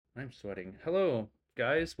I'm sweating. Hello,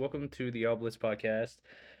 guys. Welcome to the AllBlitzPodcast.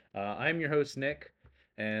 I'm your host Nick,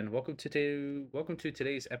 and welcome to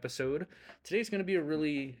today's episode. Today's going to be a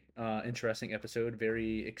really interesting episode,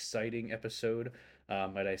 very exciting episode,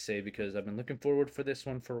 might I say, because I've been looking forward for this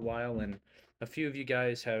one for a while, and a few of you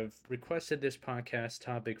guys have requested this podcast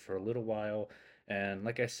topic for a little while. And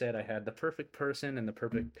like I said, I had the perfect person and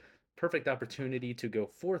the perfect opportunity to go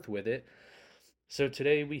forth with it. So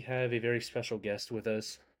today we have a very special guest with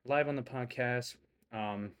us live on the podcast.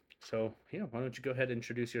 Why don't you go ahead and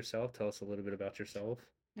introduce yourself? Tell us a little bit about yourself.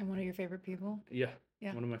 And one of your favorite people? Yeah,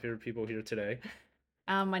 Yeah. one of my favorite people here today.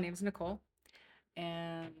 My name's Nicole,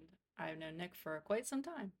 and I've known Nick for quite some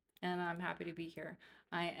time, and I'm happy to be here.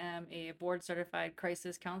 I am a board certified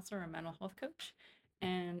crisis counselor and mental health coach,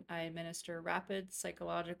 and I administer rapid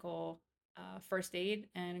psychological first aid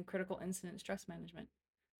and critical incident stress management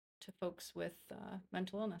to folks with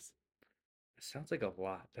mental illness. It sounds like a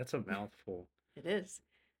lot. That's a mouthful. It is.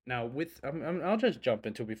 Now, I'll just jump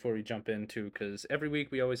into before we jump into because every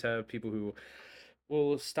week we always have people who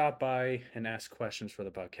will stop by and ask questions for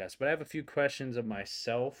the podcast. But I have a few questions of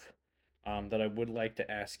myself that I would like to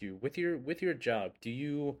ask you. With your job, do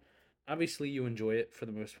you obviously you enjoy it for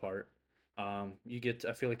the most part? I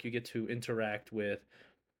feel like you get to interact with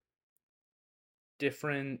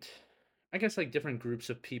different, I guess like different groups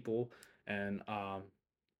of people, and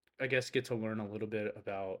I guess get to learn a little bit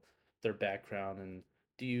about their background. And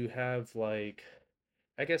do you have like,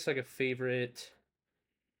 I guess like a favorite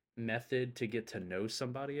method to get to know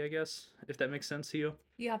somebody, I guess, if that makes sense to you?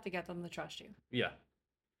 You have to get them to trust you, Yeah.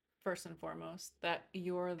 first and foremost, that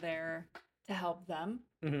you're there to help them,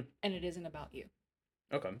 Hmm. and it isn't about you.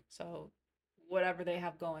 Okay. So whatever they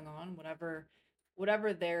have going on,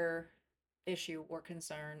 whatever their issue or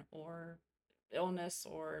concern or illness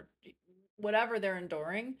or whatever they're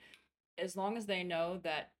enduring, as long as they know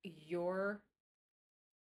that you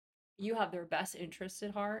have their best interests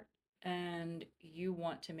at heart and you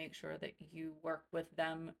want to make sure that you work with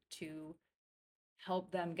them to help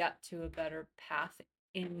them get to a better path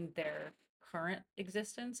in their current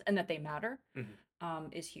existence and that they matter, Hmm.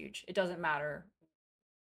 is huge. It doesn't matter.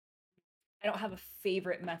 I don't have a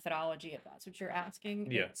favorite methodology if that's what you're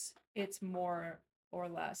asking. Yeah, It's more or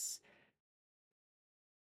less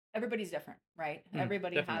everybody's different, right?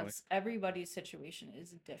 definitely. Everybody's situation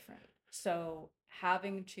is different. So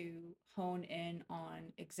having to hone in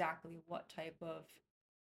on exactly what type of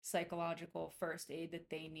psychological first aid that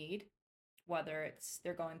they need, whether it's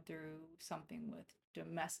they're going through something with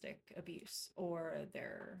domestic abuse or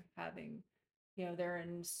they're having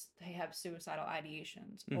they have suicidal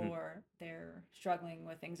ideations Hmm. or they're struggling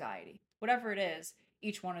with anxiety, whatever it is,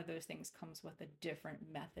 each one of those things comes with a different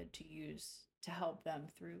method to use to help them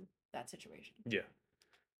through that situation. Yeah.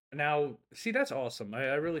 Now, see, that's awesome.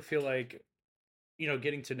 I really feel like,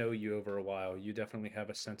 getting to know you over a while, you definitely have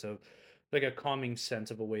a sense of, like a calming sense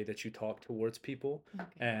of a way that you talk towards people. Okay,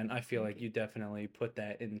 And I feel thank like you. you definitely put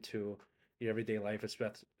that into your everyday life,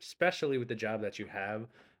 especially with the job that you have,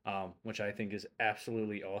 which I think is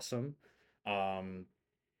absolutely awesome. Um,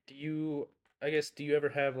 do you, I guess, do you ever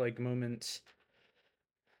have like moments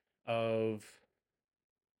of,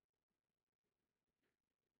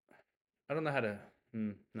 I don't know how to,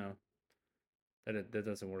 no, that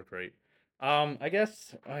doesn't work right. I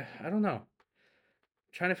guess, I don't know.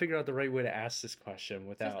 Trying to figure out the right way to ask this question Just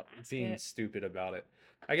without ask being it. stupid about it.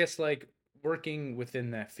 I guess like working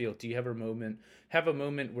within that field, do you have a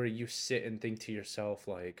moment where you sit and think to yourself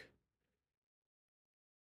like,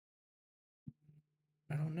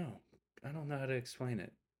 I don't know. I don't know how to explain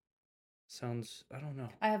it. Sounds, I don't know.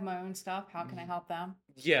 I have my own stuff. How can I Y- help them?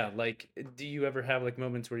 Yeah, like do you ever have like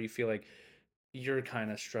moments where you feel like you're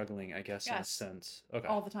kind of struggling, I guess, in a Yes, sense? Okay.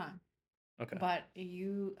 all the time. Okay. But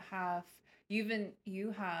you have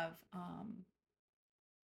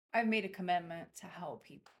I've made a commitment to help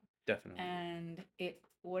people. Definitely. And it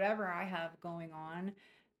whatever I have going on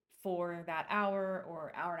for that hour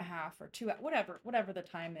or hour and a half or whatever the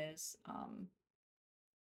time is,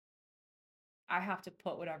 I have to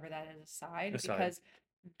put whatever that is aside Aside. because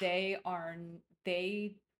they are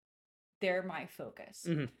they they're my focus.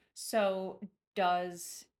 Hmm. So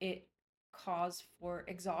does it cause for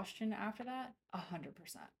exhaustion after that? 100%,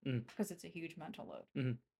 Hmm. because it's a huge mental load.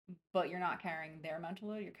 Hmm. But you're not carrying their mental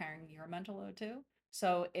load, you're carrying your mental load too.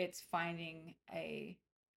 So it's finding a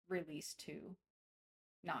release to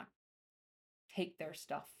not take their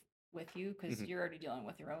stuff with you because Hmm. you're already dealing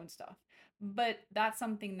with your own stuff. But that's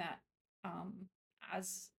something that, um,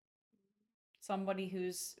 as somebody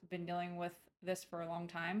who's been dealing with this for a long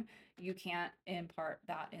time, you can't impart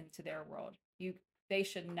that into their world. they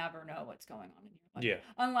should never know what's going on in your life Yeah.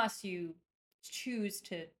 unless you choose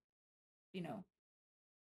to, you know,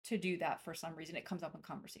 to do that for some reason. It comes up in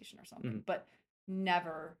conversation or something, Mhm. but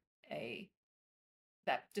never a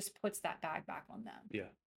that just puts that bag back on them. Yeah.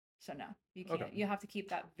 So no, you Okay. can't. You have to keep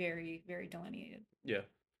that very, very delineated. Yeah.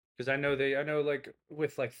 Because I know like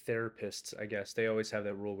with like therapists, I guess they always have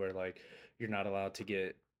that rule where like you're not allowed to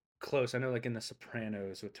get close. I know like in The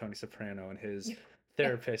Sopranos with Tony Soprano and his Yeah.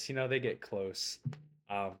 therapist, you know, they get close.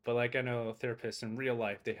 But like I know therapists in real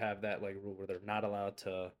life, they have that like rule where they're not allowed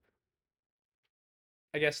to,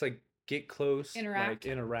 I guess, like get close, like Interact.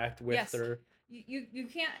 interact with Yes. her. You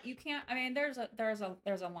can't. I mean, there's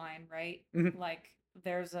a line, right? Mhm. Like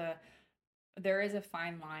there's a there is a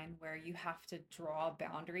fine line where you have to draw a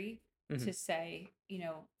boundary Mhm. to say,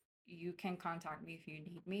 you can contact me if you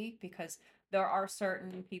need me, because there are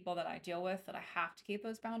certain people that I deal with that I have to keep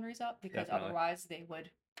those boundaries up, because Definitely. otherwise they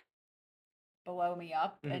would blow me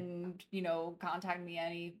up Mhm. and contact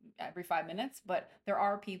me every 5 minutes. But there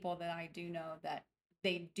are people that I do know that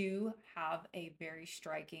they do have a very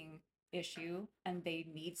striking issue and they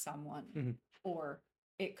need someone, Mhm. or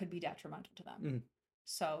it could be detrimental to them. Mhm.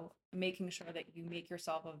 So making sure that you make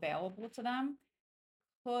yourself available to them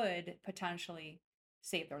could potentially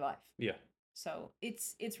save their life. Yeah. So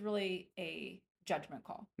it's really a judgment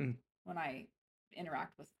call Mhm. when I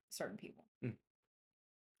interact with certain people. Mhm.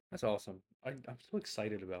 That's awesome. I'm so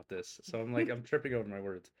excited about this. So I'm like I'm tripping over my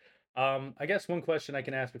words. I guess one question I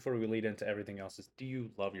can ask before we lead into everything else is, do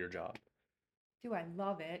you love your job? Do I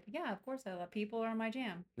love it? Yeah, of course I love. People are my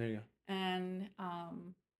jam. There you And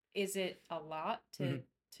is it a lot go.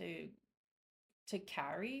 to to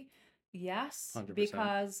carry? Yes, 100%.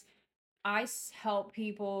 because help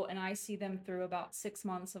people and I see them through about 6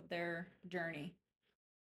 months of their journey.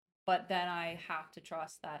 But then I have to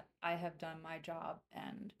trust that I have done my job,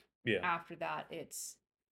 and Yeah. after that it's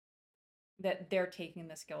that they're taking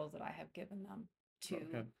the skills that I have given them to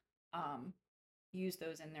Okay. um use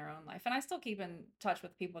those in their own life. And I still keep in touch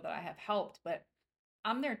with people that I have helped, but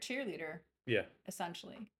I'm their cheerleader Yeah.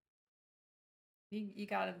 essentially. You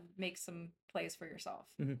got to make some plays for yourself.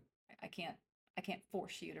 Hmm. I can't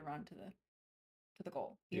force you to run to the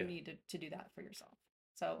goal. You Yeah. need to do that for yourself.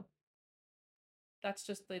 So that's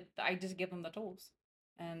just I just give them the tools.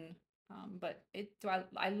 And but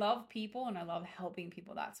I love people and I love helping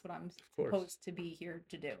people. That's what I'm Of course. supposed to be here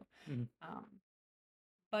to do. Hmm. Um,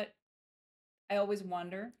 but I always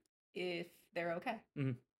wonder if they're okay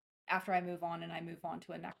Hmm. after I move on and I move on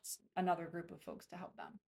to another group of folks to help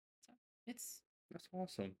them. So it's That's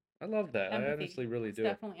awesome. I love that. I empathy. honestly really It's do.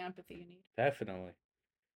 definitely empathy you need. Definitely.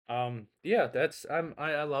 Yeah,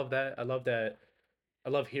 I love that. I love that. I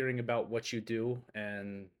love hearing about what you do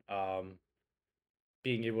and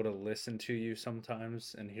being able to listen to you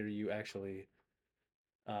sometimes and hear you actually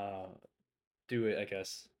uh do it, I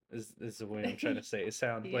guess. Is the way I'm trying to say it. It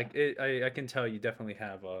sounds Yeah. like I can tell you definitely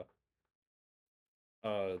have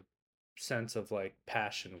a sense of like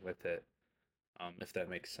passion with it, if that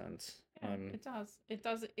makes sense. Yeah, it does. It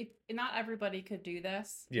does. Not everybody could do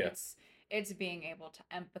this. Yeah. It's being able to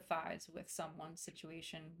empathize with someone's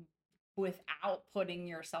situation without putting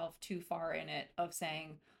yourself too far in it, of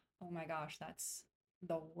saying, "Oh my gosh, that's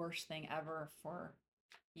the worst thing ever for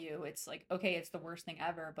you." It's like, okay, it's the worst thing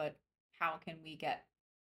ever, but how can we get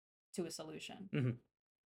to a solution? Hmm.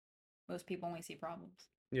 Most people only see problems.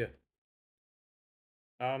 Yeah.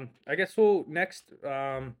 I guess we'll next.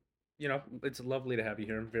 It's lovely to have you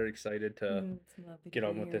here. I'm very excited to It's lovely to get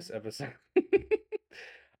on be with here. this episode.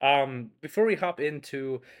 Before we hop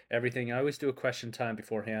into everything, I always do a question time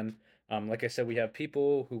beforehand. Like I said, we have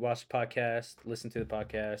people who watch the podcast, listen to the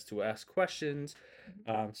podcast, who ask questions.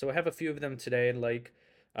 Mhm. So I have a few of them today I'd like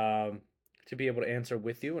um, to be able to answer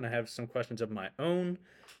with you, and I have some questions of my own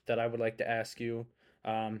that I would like to ask you.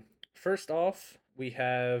 First off, we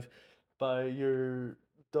have by your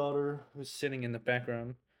daughter who's sitting in the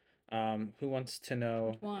background, who wants to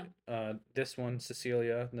know Which one? this one,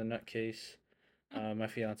 Cecilia, the nutcase, my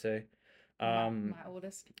fiance, My um, my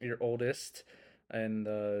oldest. your oldest, and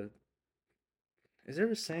is there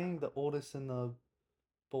a saying, the oldest and the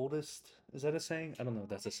boldest? Is that a saying? I don't know if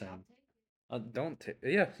that's a saying. Don't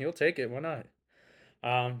yeah, you'll take it. Why not?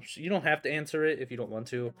 You don't have to answer it if you don't want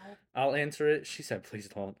to. No. I'll answer it. She said, please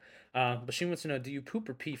don't. But she wants to know, do you poop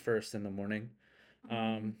or pee first in the morning?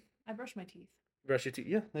 Um, I brush my teeth. Brush your teeth.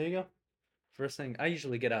 Yeah, there you go. First thing, I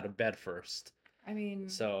usually get out of bed first. I mean,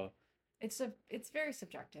 So, it's very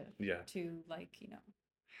subjective yeah. to, like,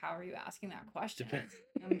 how are you asking that question? Depends.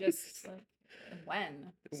 I'm just like,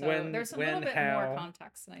 when. So When, there's a little bit more how?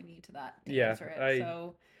 context that I need to that to Yeah, answer it.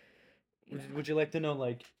 So, would you like to know,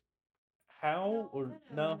 like, How No, or no,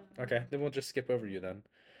 no, no? no, Okay, no. then we'll just skip over you then.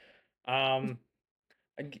 Um,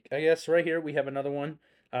 I guess right here we have another one.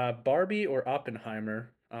 Barbie or Oppenheimer.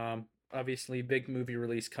 Obviously, big movie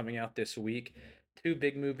release coming out this week. Two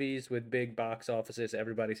big movies with big box offices.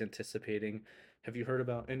 Everybody's anticipating. Have you heard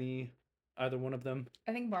about either one of them?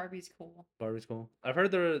 I think Barbie's cool. Barbie's cool. I've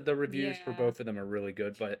heard the reviews for Yeah. both of them are really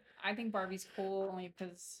good, but I think Barbie's cool only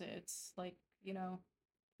because it's like,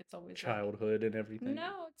 it's always like, childhood and everything.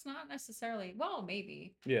 no, it's not necessarily. Well,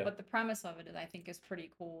 maybe. Yeah. But the premise of it is, I think, is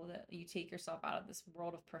pretty cool that you take yourself out of this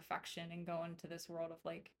world of perfection and go into this world of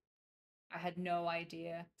like, I had no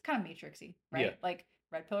idea. It's kind of matrixy, Yeah. right? Like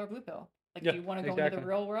red pill or blue pill. Like, do Yeah. you want to go into the Exactly.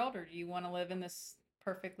 real world or do you want to live in this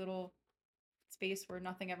perfect little space where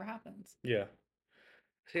nothing ever happens? Yeah.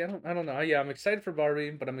 See, I don't know. Yeah, I'm excited for Barbie,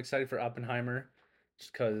 but I'm excited for Oppenheimer,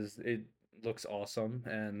 just because it looks awesome,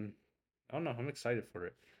 and I don't know. I'm excited for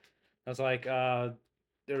it. I was like,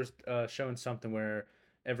 there was showing something where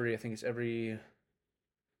I think it's every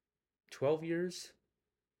 12 years,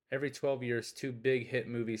 every 12 years, two big hit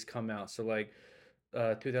movies come out. So like,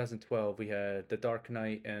 2012 we had The Dark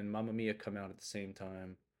Knight and Mamma Mia come out at the same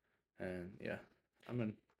time, and yeah, I'm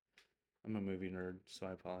an I'm a movie nerd, so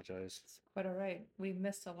I apologize. It's quite all right. We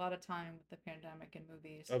missed a lot of time with the pandemic in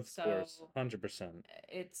movies. Of So course, 100%.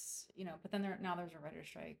 it's, but then now there's a writer's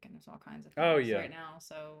strike and there's all kinds of Oh things yeah, right now.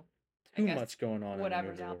 So I too guess much going on in the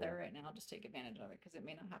whatever's movie out there world. right now, just take advantage of it because it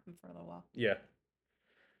may not happen for a little while. Yeah.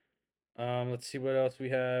 Let's see what else we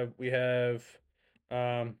have.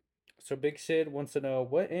 Um, so Big Sid wants to know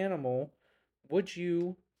what animal would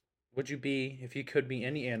you would you be if you could be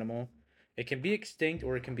any animal? It can be extinct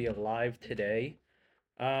or it can be alive today.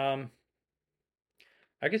 Um,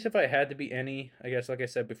 I guess if I had to be any, I guess like I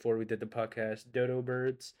said before we did the podcast, dodo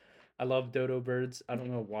birds. I love dodo birds. I don't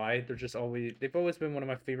know why. They've always been one of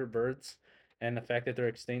my favorite birds, and the fact that they're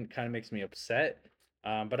extinct kind of makes me upset.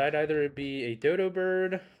 But I'd either be a dodo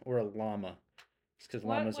bird or a llama, just because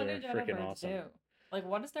What llamas what do are dodo freaking birds awesome. do? Like,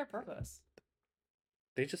 what is their purpose?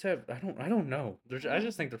 They just have I don't know. I Oh,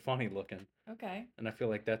 just think they're funny looking, okay. and I feel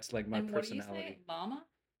like that's like my And what do you say? personality. Llama?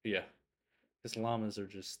 Yeah, because llamas are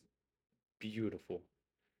just beautiful.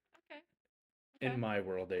 Okay. In Okay. my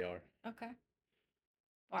world, they are. Okay.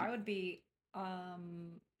 Well, I would be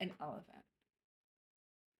an elephant.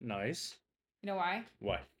 Nice. You know why?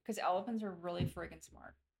 Why? Because elephants are really friggin'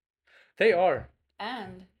 smart. They are.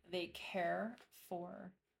 And they care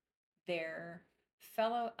for their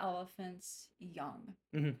fellow elephants' young.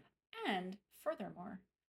 Hmm. And furthermore,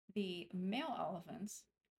 the male elephants,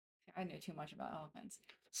 I know too much about elephants.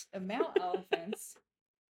 The male elephants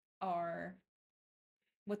are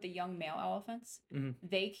with the young male elephants. Hmm.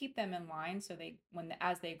 They keep them in line so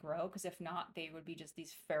as they grow, because if not, they would be just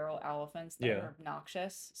these feral elephants that Yeah. are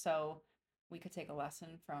obnoxious. So we could take a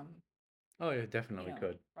lesson from Oh yeah, definitely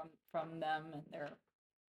could. from them and their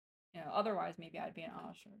otherwise maybe I'd be an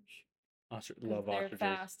ostrich because Love they're ostriches.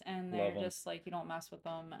 fast and they're Love them. just like you don't mess with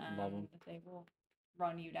them Love and them. they will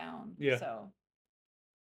run you down. Yeah. So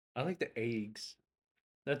I like the eggs.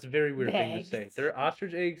 That's a very weird the thing to say. eggs. Their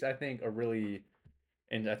ostrich eggs, I think, are really,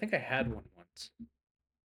 and I think I had one once.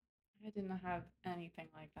 I didn't have anything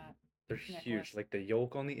like that. They're Nicholas. huge. Like the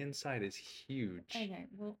yolk on the inside is huge. Okay,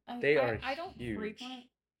 well, They are I don't huge. frequent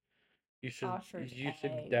You should ostrich you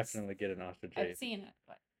should eggs. definitely get an ostrich I've egg. seen it,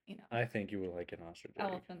 but I think you will like an ostrich egg.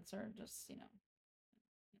 elephants are just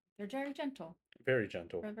they're very gentle. Very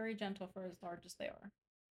gentle. They're very gentle for as large as they are.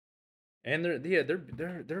 And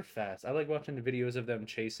they're fast. I like watching the videos of them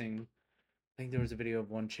chasing. I think there was a video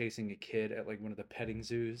of one chasing a kid at like one of the petting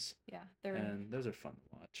zoos, Yeah, and those are fun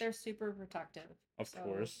to watch. they're super protective. Of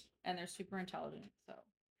course. And they're super intelligent. So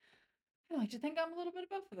I like to think I'm a little bit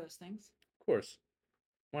above for those things. Of course.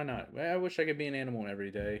 Why not? I wish I could be an animal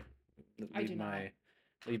every day. I do not.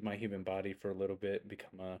 Leave my human body for a little bit,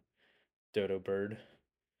 become a dodo bird.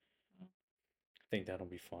 I think that'll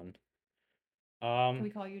be fun. Can we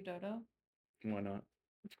call you Dodo? Why not?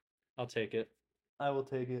 I'll take it. I will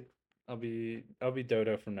take it. I'll be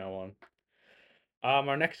Dodo from now on.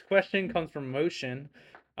 Our next question comes from Motion.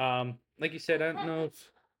 Like you said, I don't know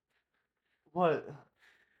if what.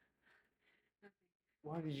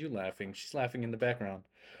 Why are you laughing? She's laughing in the background.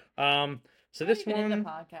 So this Not even one, in the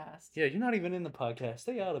podcast. yeah, you're not even in the podcast.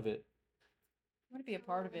 Stay out of it. You want to be a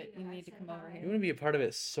part of it? You need to come over You here. want to be a part of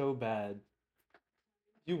it so bad.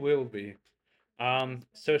 You will be.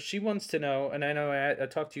 So she wants to know, and I know I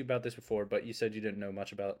talked to you about this before, but you said you didn't know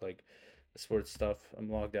much about like the sports stuff. I'm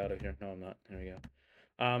logged out of here. No, I'm not. There we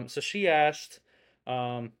go. So she asked,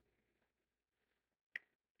 I'm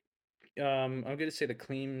gonna say the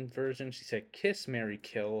clean version. She said, "Kiss, Mary,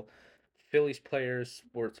 kill, Phillies players,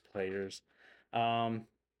 sports players." Um,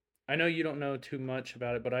 I know you don't know too much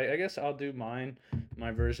about it, but I guess I'll do my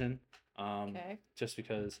version. Okay. Just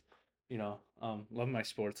because, love my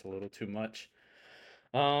sports a little too much.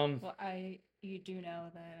 Um, Well, you do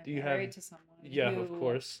know that do I'm you have? married to someone Yeah, of who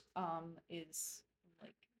course. is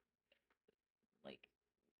like like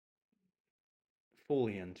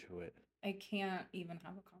Fully into it. I can't even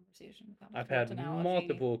have a conversation without a I've sports had analogy.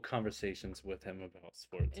 multiple conversations with him about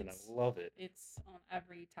sports, and I It's love it. it's on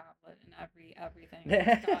every tablet and everything.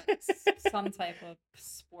 It's got some type of That's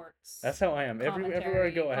sports how I am. Everywhere I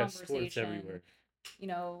commentary, go, I have sports conversation, everywhere. you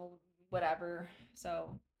know, whatever.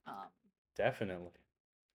 So, um, Definitely.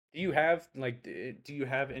 Do you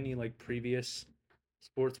have any like previous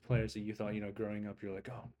sports players that you thought, growing up, you're like,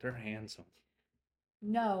 oh, they're handsome.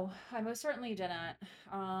 no, I most certainly didn't.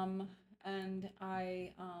 And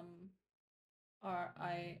I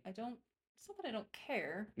don't. It's not that I don't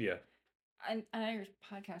care. Yeah, I know your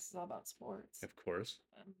podcast is all about sports, of course.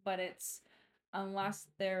 but it's unless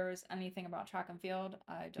there's anything about track and field,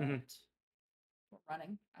 I Hmm. don't. Or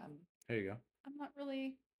running. There you go. I'm not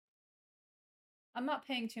really. I'm not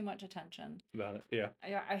paying too much attention. About it. Yeah.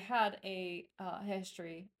 I had a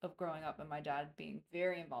history of growing up and my dad being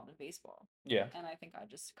very involved in baseball, Yeah. and I think I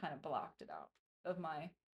just kind of blocked it out of my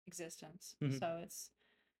existence. Hmm. So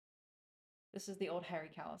this is the old Harry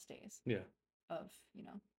Callis days Yeah. of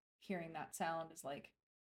hearing that sound is like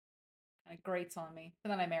kind of grates on me. But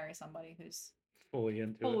then I marry somebody who's Fully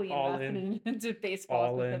into it. fully All invested in. into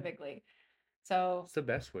baseball All in. specifically. So It's the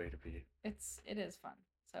best way to be. it is fun.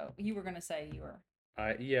 So you were gonna say you were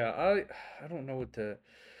I don't know what to.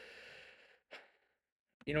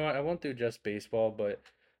 You know what? I won't do just baseball, but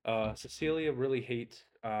Cecilia really hates.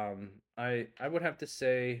 I would have to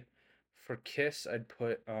say, for Kiss, I'd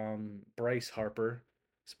put Bryce Harper.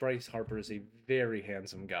 'Cause Bryce Harper is a very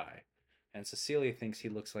handsome guy, and Cecilia thinks he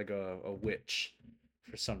looks like a witch,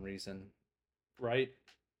 for some reason. Right?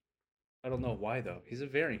 I don't know why though. He's a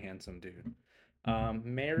very handsome dude.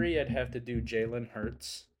 Mary, I'd have to do Jalen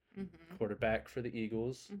Hurts, mm-hmm, quarterback for the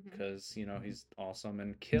Eagles, mm-hmm. because he's awesome.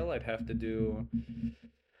 And Kill, I'd have to do.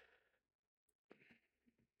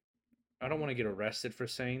 I don't want to get arrested for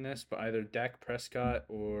saying this, but either Dak Prescott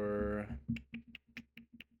or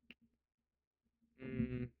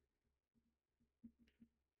mm,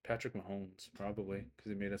 Patrick Mahomes, probably,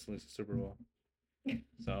 because he made us lose the Super Bowl.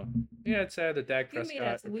 So yeah, I'd say either Dak You made Prescott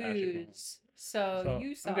us or Patrick Mahomes. lose, so So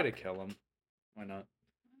you I'm gonna suck. kill him. Why not?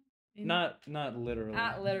 In, Not literally.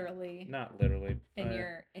 Not literally Not literally. in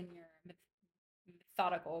your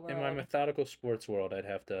methodical In my world. methodical sports world, I'd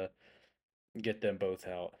have to get them both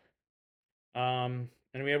out. And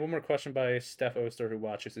we have one more question by Steph Oster who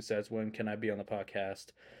watches who says, "When can I be on the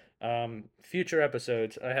podcast?" Future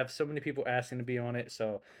episodes. I have so many people asking to be on it,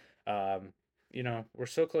 so we're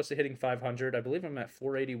so close to hitting 500. I believe I'm at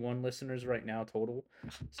 481 listeners right now total.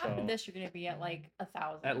 After So this, you're gonna be at like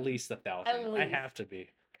 1,000. at least 1,000. At I least. have to be.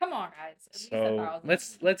 Come on, guys. At least So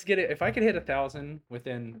 1,000. let's get it. If I could hit 1,000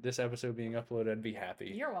 within this episode being uploaded, I'd be happy.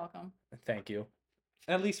 You're welcome. Thank you.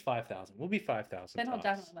 At least 5,000. We'll be 5,000. Then he'll tops.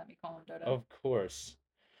 definitely let me call him Dodo. Of course.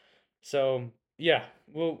 So yeah,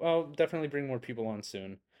 I'll definitely bring more people on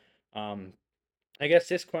soon. Um, I guess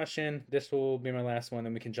this will be my last one,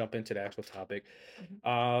 then we can jump into the actual topic.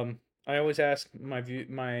 I always ask I've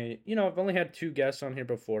only had two guests on here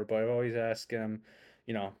before, but I've always asked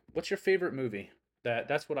what's your favorite movie?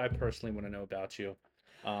 That's what I personally want to know about you.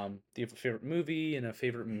 Do you have a favorite movie and a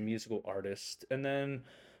favorite musical artist? And then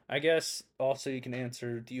I guess also you can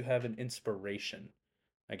answer, do you have an inspiration?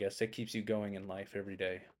 I guess that keeps you going in life every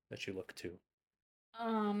day that you look to.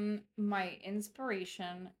 My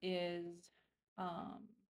inspiration is um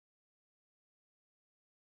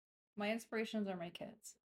my inspirations are my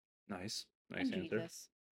kids Nice. Nice and answer. Jesus.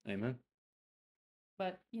 Amen.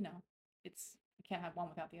 But it's you can't have one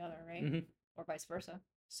without the other, right? Mm-hmm. Or vice versa.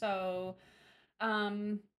 So,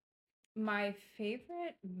 um, my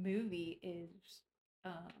favorite movie is,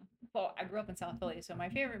 well, I grew up in South Philly, so my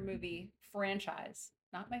favorite movie franchise,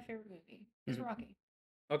 not my favorite movie, is Mm-hmm. Rocky.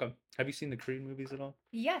 Okay. Have you seen the Creed movies at all?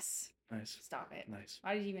 Yes. Nice. Stop it. Nice.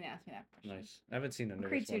 Why did you even ask me that question? Nice. I haven't seen the Well, newest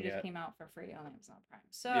Creed 2 one just yet. came out for free on Amazon Prime. Yeah.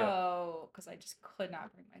 So, because I just could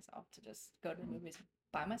not bring myself to just go to the movies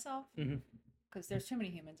by myself, Mm-hmm. because there's too many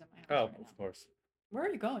humans in my house Oh, right now. of course. Where are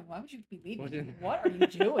you going? Why would you be leaving? What did- What are you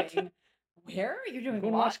doing? Where are you doing? Go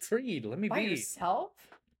and What? watch Creed. Let me By be. yourself?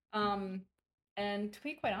 And to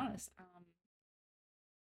be quite honest,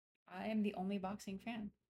 I am the only boxing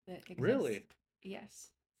fan that exists. Really?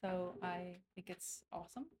 Yes. So I think it's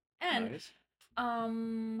awesome. And Nice.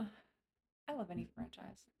 I love any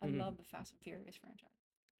franchise. I Mhm. love the Fast and Furious franchise.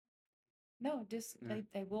 No, just Yeah.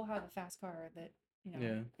 they will have a fast car that, you know,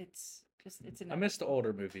 Yeah. it's I miss the inevitable.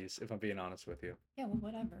 older movies, if I'm being honest with you. Yeah, well,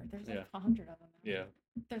 whatever. There's like Yeah. 100 of them now. Yeah.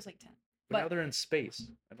 There's like 10. But now But they're in space.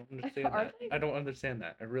 I don't understand are that. they? I don't understand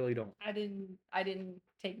that. I really don't. I didn't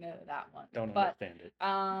take note of that one. Don't But understand it.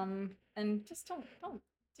 and just don't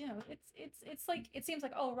you know, it's like it seems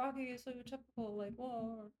like, oh, Rocky is so typical, like,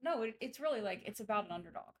 whoa. No, it's really like it's about an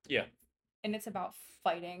underdog. Yeah. And it's about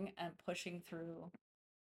fighting and pushing through,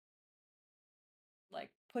 like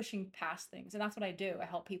pushing past things. And that's what I do. I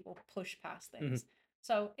help people push past things.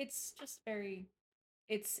 So it's just very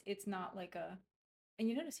it's not like a, and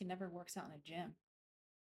you notice he never works out in a gym.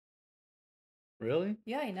 Really?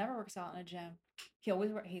 Yeah, he never works out in a gym. He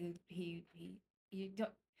always he you don't,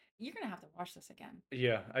 you're gonna have to watch this again.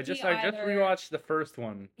 Yeah. He I just either rewatched the first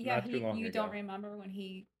one Yeah, not too he long you don't ago. remember when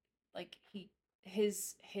he like he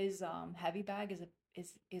his heavy bag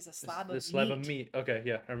is a slab The of slab of meat. meat. Okay,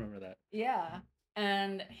 yeah, I remember that. Yeah.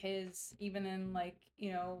 And his, even in like,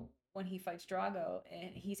 you know, when he fights Drago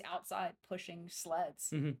and he's outside pushing sleds.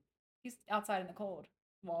 Hmm. He's outside in the cold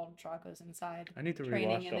while Drago's inside I need to training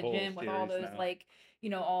rewatch in the the whole gym with all series those now. like, you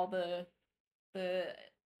know, all the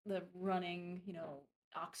the running, you know,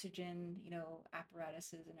 oxygen, you know,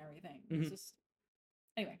 apparatuses and everything. It's just,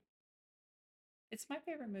 anyway, it's my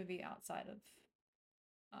favorite movie outside of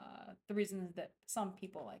the reasons that some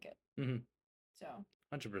people like it. Mm-hmm. So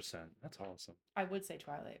 100%. That's awesome. I would say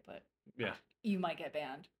Twilight, but Yeah. you might get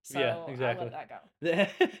banned. So Yeah, I'll exactly. let that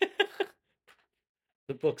go.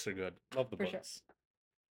 The books are good. Love the For sure. books.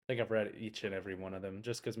 I think I've read each and every one of them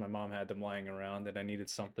just because my mom had them lying around and I needed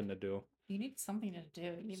something to do. You need something to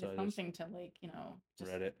do. You need So I just something to like, you know,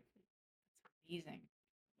 just read it. it's amazing.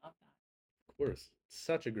 Love that. Of course.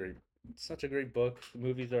 Such a great book. The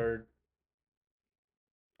movies are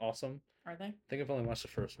awesome. Are they? I think I've only watched the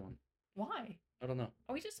first one. Why? I don't know.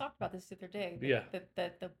 Oh, we just talked about this the other day. Yeah.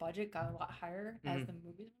 That the budget got a lot higher as the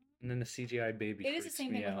movies went on. And then the CGI baby It is the freaks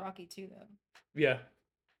same me thing with out. Rocky too, though. Yeah.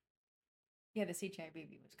 Yeah, the CGI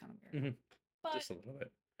baby was kind of weird. But Just a little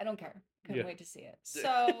bit. I don't care. Couldn't Yeah. wait to see it.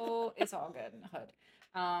 So it's all good in the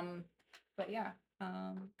hood. But yeah,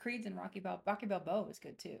 Creed's and Rocky Balboa was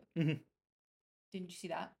good too. Mhm. Didn't you see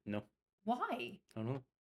that? No. Why? I don't know.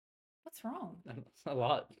 What's wrong? A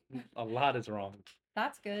lot. A lot is wrong.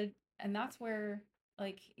 That's good, and that's where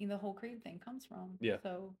like the whole Creed thing comes from. Yeah.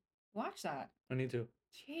 So watch that. I need to.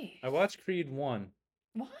 Jeez. I watched Creed 1.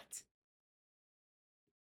 What?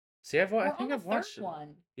 See, I We're think on the I've watched third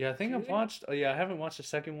one. Yeah, I think I've Dude. watched. Oh, yeah, I haven't watched the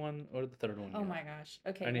second one or the third one Oh yet. my gosh.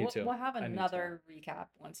 Okay, I need to. we'll have I need to. another recap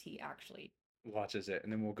once he actually Watches it,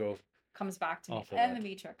 and then we'll go. comes back to me. Off of And that. The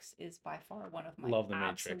Matrix is by far one of my Love the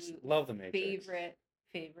Matrix. absolute Love the Matrix.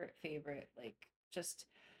 favorite, like just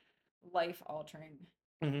life altering.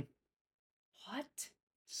 Mhm. What?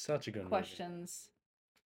 Such a good Questions.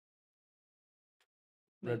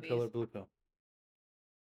 movie. Red pill or Movies. blue pill?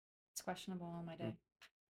 It's questionable on my day.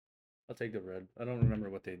 I'll take the red. I don't remember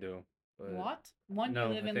what they do. But What? One, No,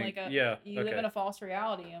 you live I in think- like a yeah, you live in okay. a false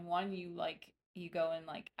reality, and one you like you go and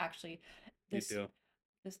like actually this you do.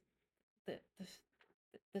 this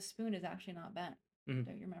the spoon is actually not bent. Mhm.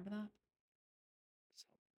 Don't you remember that?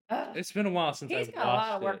 Ugh. It's been a while since He's I've got a watched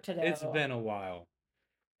lot of work it. to do. It's been a while.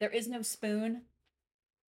 There is no spoon.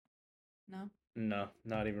 No. No,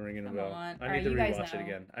 not even ringing a Come bell. on. I Alright, need to you guys rewatch it know.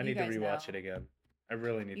 again. I You need to guys rewatch know. it again. I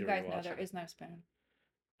really need You to guys rewatch know there it. is no spoon.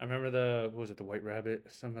 I remember what was it, the White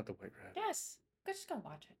Rabbit? Something about the White Rabbit. Yes. Just go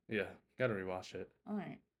watch it. Yeah, gotta rewatch it. All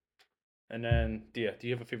right. And then, do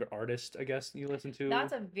you have a favorite artist, I guess, you listen to?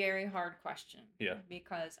 That's a very hard question. Yeah.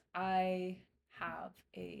 Because I have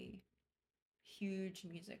a huge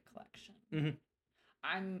music collection. Mhm.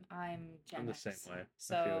 I'm Gen I'm the X, same way. I feel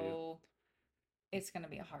so it's gonna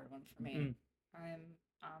be a hard one for me. Mm. I'm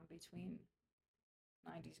between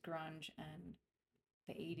 90s grunge and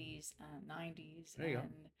the 80s and 90s, There you go.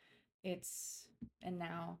 and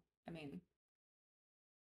now, I mean,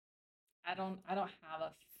 I don't have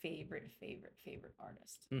a favorite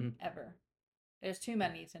artist Mhm. ever. There's too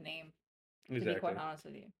many to name, to be Exactly. quite honest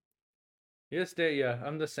with you. Yes,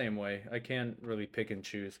 I'm the same way. I can't really pick and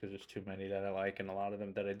choose because there's too many that I like, and a lot of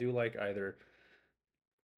them that I do like either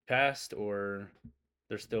passed or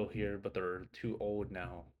they're still here, but they're too old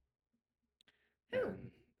now. Who?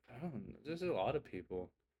 And, I don't know, there's a lot of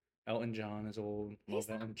people. Elton John is old. He's Love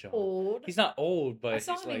not Elton John. old. He's not old, I but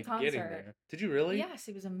saw he's him in like getting concert. there. Did you really? Yes,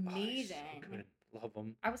 it was Oh, he's so amazing. good. Love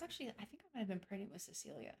him. I was actually, I think I might have been pregnant with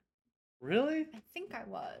Cecilia. Really? I think I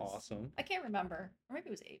was. Awesome. I can't remember. Or maybe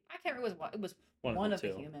it was 8. I can't remember. It was One one of of the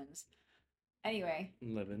the two. humans. Anyway,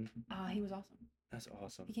 Living. he was awesome. That's He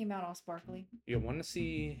awesome. came out all sparkly. Yeah, I wanted to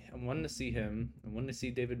see him. I wanted to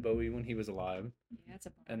see David Bowie when he was alive, Yeah, it's a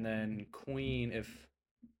bummer. and then Queen if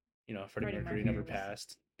Freddie Freddie Mercury Mercury never was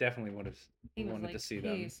passed. Definitely would have he was wanted to like see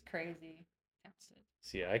them. he's crazy talented.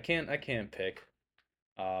 So yeah, I can't pick.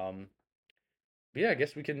 Um, but yeah, I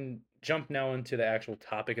guess we can jump now into the actual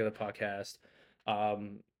topic of the podcast.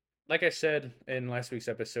 Um, like I said in last week's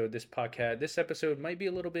episode, this episode might be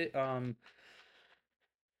a little bit I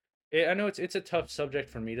know it's a tough subject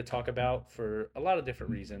for me to talk about for a lot of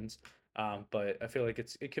different reasons. But I feel like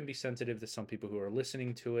it can be sensitive to some people who are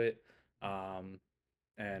listening to it, um,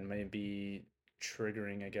 and may be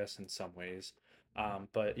triggering, I guess, in some ways.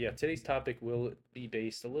 But yeah, today's topic will be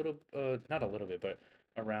based a little, not a little bit, but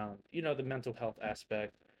around the mental health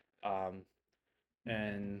aspect, um,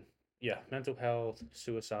 and yeah, mental health,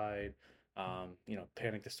 suicide,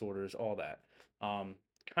 panic disorders, all that. Um,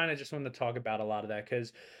 Kind of just wanted to talk about a lot of that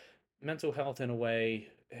because mental health in a way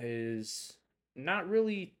is not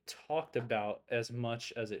really talked about as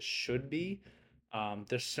much as it should be.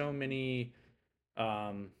 There's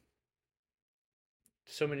um,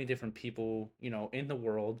 so many different people, in the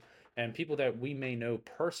world, and people that we may know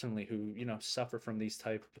personally who, suffer from these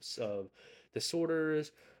types of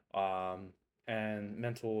disorders, um, and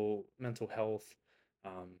mental health,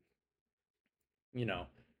 um, you know,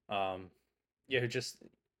 um, yeah, who just,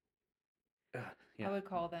 yeah. I would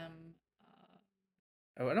call them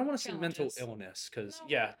Oh, I don't want to say mental challenges. illness because, No,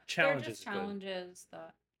 yeah, they're challenges just is good. challenges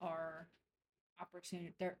that are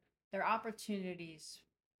opportunity. They're opportunities.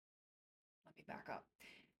 Let me back up.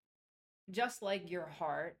 Just like your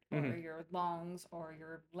heart or Hmm. your lungs or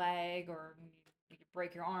your leg or when you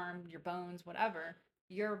break your arm, your bones, whatever,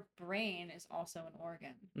 your brain is also an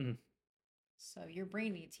organ. Hmm. So your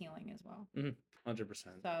brain needs healing as well. Hmm.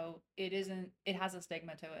 100%. So it isn't, it has a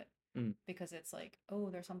stigma to it Mm-hmm. because it's like, oh,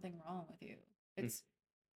 there's something wrong with you. Mm-hmm. It's,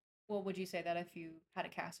 well, would you say that if you had a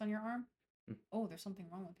cast on your arm? Mm-hmm. Oh, there's something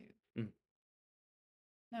wrong with you.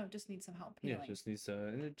 Mm-hmm. No, it just needs some help Yeah, healing.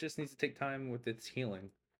 it just needs to take time with its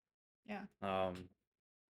healing. Yeah. Um,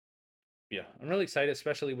 yeah, I'm really excited,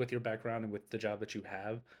 especially with your background and with the job that you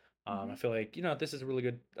have. I Mm-hmm. feel like, this is a really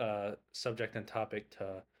good subject and topic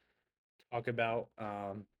to talk about.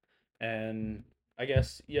 And I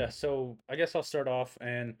guess, yeah, so I guess I'll start off.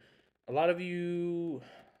 And a lot of you,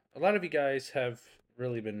 a lot of you guys have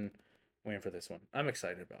really been waiting for this one. I'm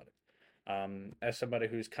excited about it. As somebody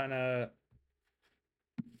who's kind of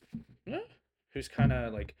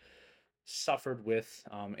like suffered with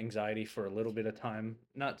anxiety for a little bit of time,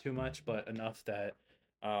 not too much, but enough that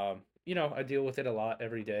I deal with it a lot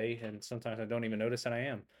every day, and sometimes I don't even notice that I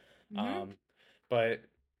am. Mm-hmm. Um, but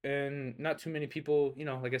and not too many people,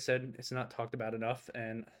 like I said, it's not talked about enough,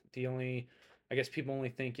 and I guess people only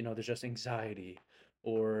think there's just anxiety,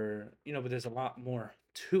 or but there's a lot more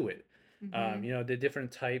to it. Mm-hmm. The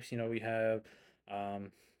different types. We have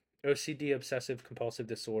um, OCD, obsessive compulsive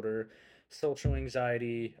disorder, social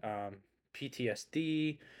anxiety,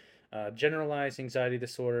 PTSD, generalized anxiety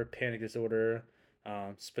disorder, panic disorder,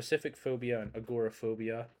 specific phobia, and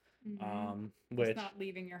agoraphobia. Mm-hmm. Just Which not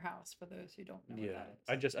leaving your house for those who don't know what yeah,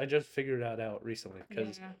 that is. I just figured that out recently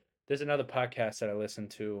because Yeah. there's another podcast that I listen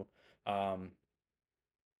to. Um,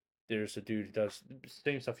 there's a dude who does the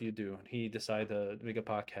same stuff you do, and he decided to make a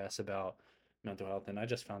podcast about mental health, and I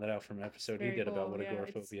just found that out from an It's episode he very did about cool. what Yeah,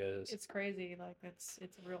 agoraphobia is. it's crazy. Like it's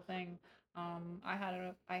a real thing. I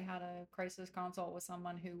had a crisis consult with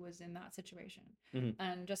someone who was in that situation, Hmm.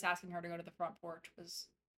 and just asking her to go to the front porch was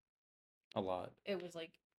A lot. it was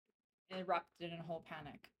like it erupted in a whole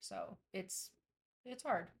panic. So it's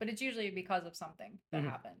hard, but it's usually because of something that Hmm.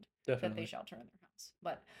 happened that they Definitely. shelter in their house.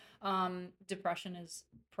 But depression is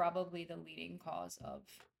probably the leading cause of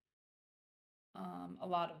a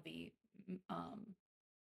lot of the um,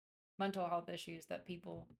 mental health issues that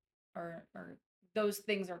people are those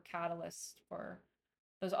things are catalysts for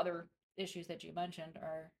those other issues that you mentioned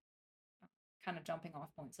are kind of jumping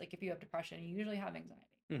off points. Like if you have depression, you usually have anxiety.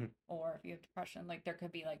 Hmm. Or if you have depression, like there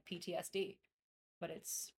could be like PTSD, but it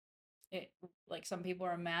like some people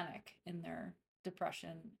are manic in their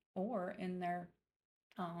depression or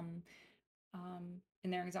um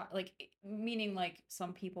in their anxiety meaning like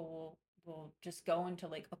some people will just go into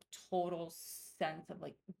like a total sense of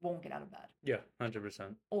like won't get out of bed, Yeah,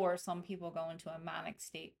 100%. or some people go into a manic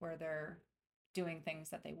state where they're doing things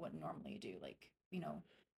that they wouldn't normally do, like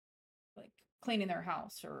like cleaning their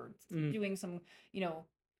house or Mm, doing some you know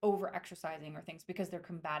over exercising or things because they're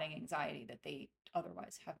combating anxiety that they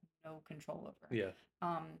otherwise have no control over. yeah.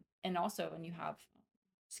 um and also when you have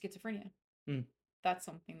schizophrenia, Mm, that's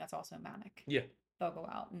something that's also manic. yeah. They'll go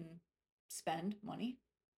out and spend money,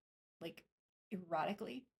 like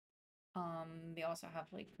erratically. They also have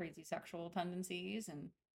like crazy sexual tendencies, and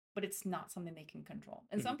but it's not something they can control.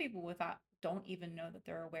 And Mhm. some people with that don't even know that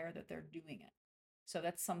they're aware that they're doing it. So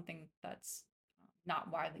that's something that's not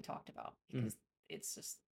widely talked about Mhm. because it's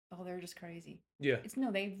just, oh, they're just crazy. Yeah. It's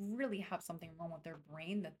no, they really have something wrong with their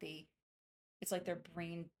brain that it's like their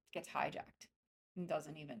brain gets hijacked and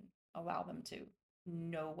doesn't even allow them to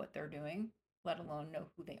know what they're doing, let alone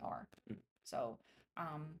know who they are. Mhm. So,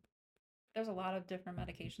 um, there's a lot of different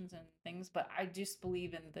medications and things, but I just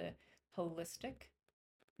believe in the holistic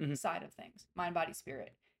Mhm. side of things, mind, body,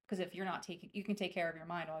 spirit. Because if you're not taking, you can take care of your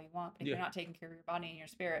mind all you want, but if Yeah. you're not taking care of your body and your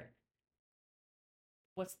spirit,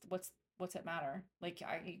 what's it matter? Like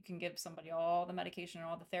you can give somebody all the medication and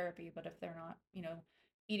all the therapy, but if they're not,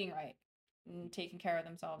 eating right and taking care of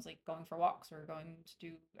themselves, like going for walks or going to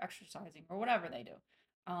do exercising or whatever they do,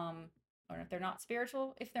 um, or if they're not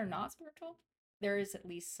spiritual, there is at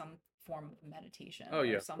least some form of meditation Oh or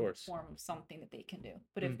yeah, of some course. form of something that they can do.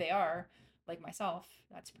 But if Mhm. they are like myself,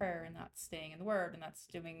 that's prayer and that's staying in the word and that's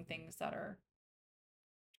doing things that are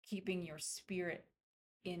keeping your spirit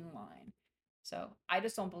in line. So I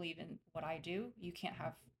just don't believe in what I do. You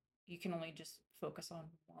can only just focus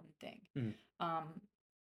on one thing. Mhm. Um,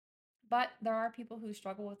 but there are people who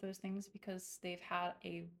struggle with those things because they've had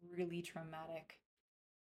a really traumatic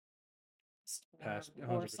Past or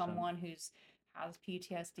 100%. someone who's has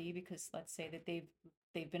PTSD because let's say that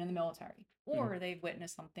they've been in the military Mhm. or they've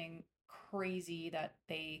witnessed something crazy that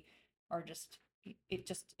they are just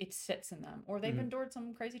it sits in them or they've Mhm. endured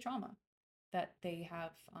some crazy trauma that they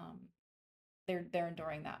have they're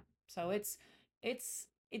enduring that. So it's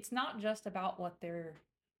not just about what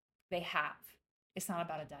they have. It's not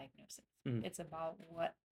about a diagnosis. Mhm. It's about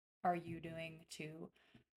what are you doing to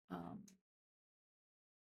um,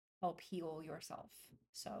 help heal yourself.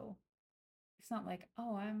 So it's not like,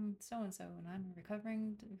 oh, I'm so and so and I'm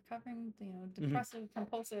recovering, Mhm. depressive,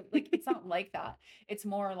 compulsive. Like it's not like that. It's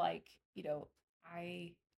more like,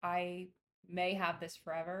 I I may have this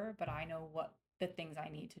forever, but I know what the things I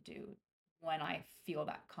need to do when I feel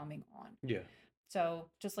that coming on. Yeah.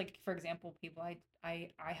 So just like for example, people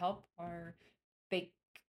I help are they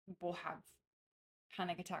will have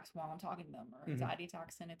panic attacks while I'm talking to them or Mhm. anxiety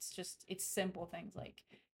attacks. And it's simple things like,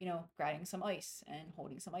 grabbing some ice and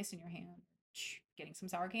holding some ice in your hand, getting some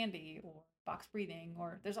sour candy or box breathing,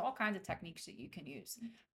 or there's all kinds of techniques that you can use.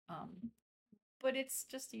 Um, but it's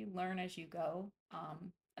just you learn as you go.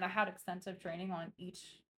 And I had extensive training on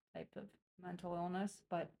each type of mental illness,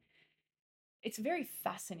 but it's very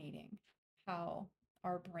fascinating how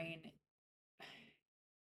our brain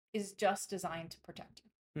is just designed to protect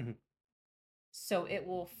you. Mhm. So it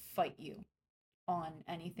will fight you on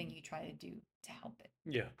anything you try to do to help it,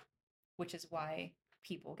 Yeah. which is why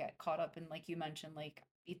people get caught up in, like you mentioned, like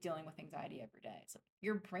dealing with anxiety every day. It's like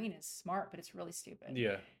your brain is smart, but it's really stupid.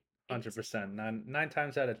 Yeah. It's 100%. Nine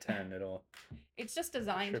times out of 10 it'll it's just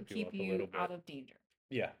designed to trip you keep up a you little out bit. of danger,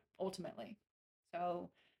 Yeah. ultimately.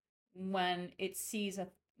 So when it sees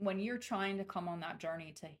a when you're trying to come on that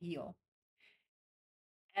journey to heal,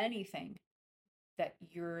 anything that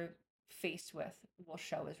you're faced with will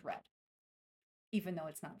show as red, even though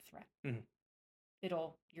it's not a threat. Mhm.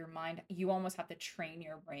 Your mind, you almost have to train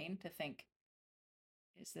your brain to think,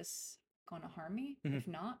 is this going to harm me? Mhm. If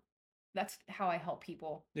not, that's how I help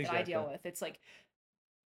people that I Exactly. deal with. It's like,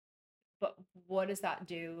 but what does that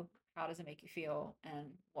do? How does it make you feel?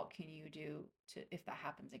 And what can you do to if that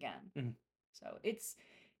happens again? Mhm. So it's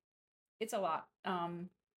a lot.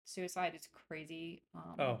 Suicide is crazy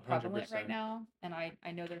Oh, prevalent right 100%. now, and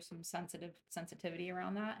I know there's some sensitivity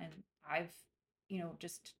around that, and I've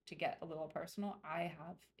just to get a little personal, I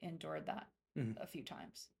have endured that Mhm. a few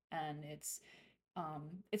times, and it's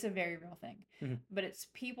a very real thing. Mhm. But it's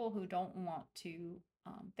people who don't want to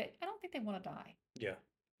I don't think they want to die, Yeah.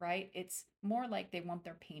 right? It's more like they want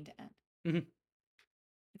their pain to end. Mhm.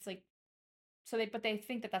 It's like but they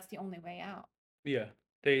think that that's the only way out. Yeah.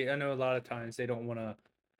 I know a lot of times they don't want to,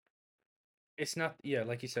 it's not, yeah,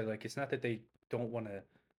 like you said, like it's not that they don't want to,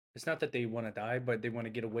 it's not that they want to die, but they want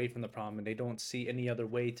to get away from the problem and they don't see any other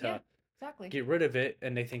way Yeah, to exactly. get rid of it,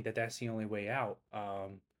 and they think that that's the only way out.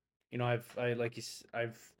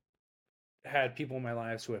 I've had people in my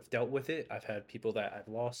lives who have dealt with it. I've had people that I've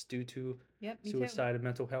lost due to Yep, me too. suicide and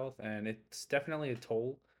mental health, and it's definitely a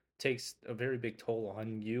toll. Takes a very big toll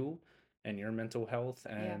on you and your mental health,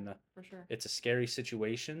 Yeah, and for sure. it's a scary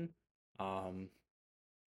situation. Um,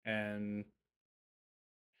 and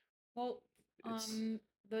Well, it's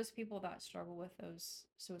those people that struggle with those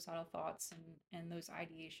suicidal thoughts and those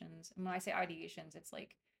ideations, and when I say ideations, it's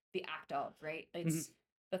like the act of, right? Mhm. It's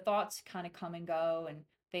the thoughts kind of come and go, and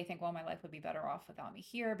they think, well, my life would be better off without me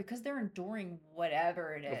here because they're enduring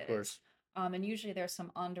whatever it Of is. course. And usually there's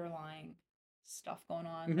some underlying stuff going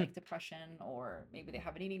on, Hmm. like depression, or maybe they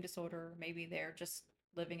have an eating disorder. Maybe they're just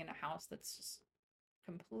living in a house that's just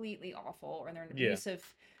completely awful, or they're in an Yeah.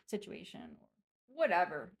 abusive situation, or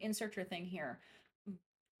whatever. Insert your thing here.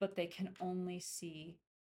 But they can only see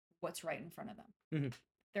what's right in front of them. Hmm.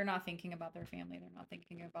 They're not thinking about their family. They're not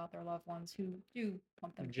thinking about their loved ones who do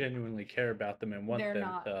want them to. Genuinely care about them and want They're them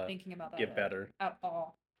not to thinking about that get better. at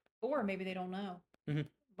all. Or maybe they don't know. Hmm.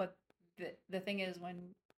 But the thing is,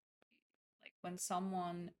 when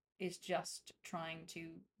someone is just trying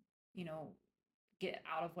to, you know, get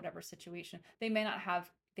out of whatever situation, they may not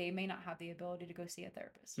have the ability to go see a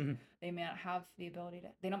therapist. Hmm. They may not have the ability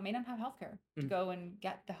to, may not have healthcare to Hmm. go and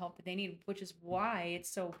get the help that they need, which is why it's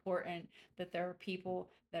so important that there are people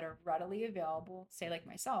that are readily available, say like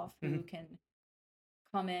myself, Hmm. who can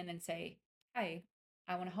come in and say, "Hey,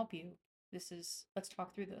 I want to help you. Let's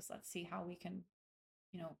talk through this. Let's see how we can,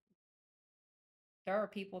 you know, there are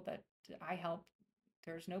people that I help.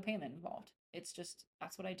 There's no payment involved. It's just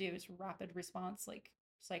that's what I do is rapid response, like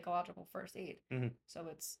psychological first aid. Hmm. So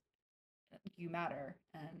it's you matter.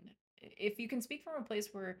 And if you can speak from a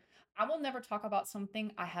place where I will never talk about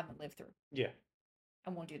something I haven't lived through, Yeah.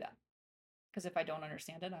 I won't do that. Because if I don't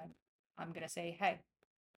understand it, I'm gonna say, hey,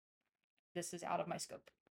 this is out of my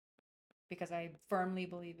scope. Because I firmly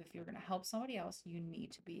believe if you're gonna help somebody else, you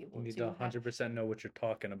need to be You able need to to have 100% know what you're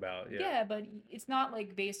talking about. Yeah. yeah, but it's not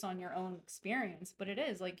like based on your own experience, but it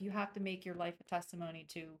is like you have to make your life a testimony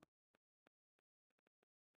to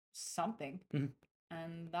something. Hmm.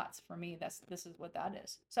 And that's for me, this is what that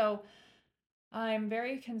is. So I'm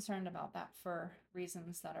very concerned about that for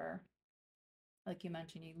reasons that are like you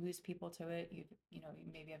mentioned, you lose people to it. You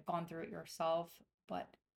maybe have gone through it yourself, but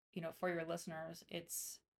for your listeners,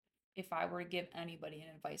 it's if I were to give anybody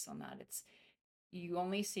an advice on that, it's you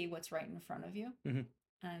only see what's right in front of you. Hmm.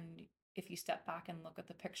 And if you step back and look at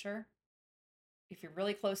the picture, if you're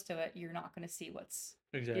really close to it, you're not going to see it's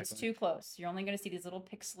Exactly. too close. You're only going to see these little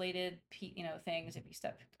pixelated, things. If you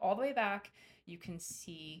step all the way back, you can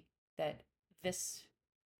see that this,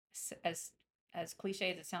 as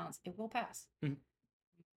cliche as it sounds, it will pass. Hmm.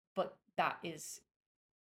 But that is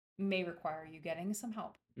may require you getting some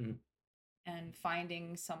help Hmm. and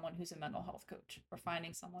finding someone who's a mental health coach or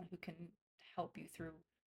finding someone who can help you through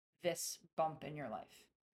this bump in your life.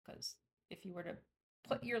 Because if you were to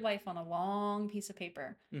put your life on a long piece of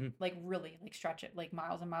paper, Hmm. like really, like stretch it like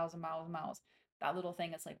miles and miles and miles and miles, that little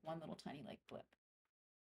thing is like one little tiny like blip.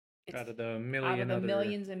 It's Out of the out of million the other.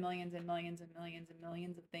 millions and millions and millions and millions and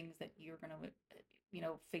millions of things that you're gonna,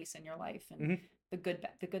 face in your life, and Hmm. the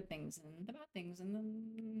good things and the bad things and the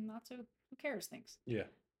not so who cares things. Yeah.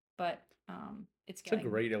 But it's It's a getting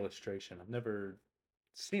great illustration. I've never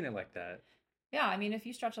seen it like that. yeah. I mean, if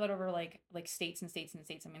you stretch that over like states and states and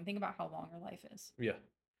states, I mean, think about how long your life is Yeah.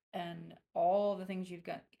 and all the things you've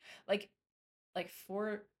got, like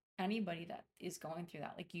for anybody that is going through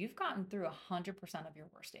that, like you've gotten through 100% of your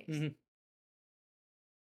worst days. Hmm.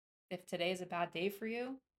 If today is a bad day for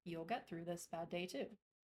you, you'll get through this bad day too.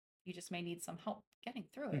 You just may need some help getting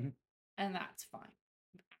through it, Hmm. and that's fine.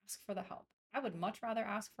 Ask for the help. I would much rather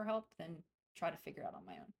ask for help than try to figure it out on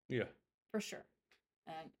my own, Yeah. for sure.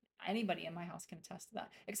 And anybody in my house can attest to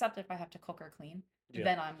that, except if I have to cook or clean. Yeah.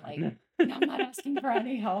 Then I'm like, I'm not asking for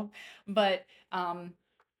any help. But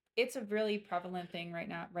it's a really prevalent thing right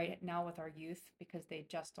now with our youth because they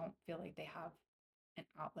just don't feel like they have an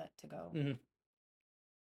outlet to go Hmm.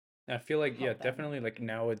 I feel like, yeah, help them. definitely like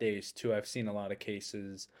nowadays too, I've seen a lot of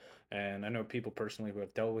cases, and I know people personally who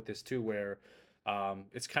have dealt with this too, where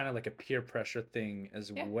it's kind of like a peer pressure thing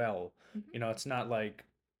as Yeah. well. Hmm. It's not like,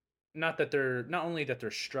 not that they're, not only that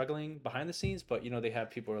they're struggling behind the scenes, but they have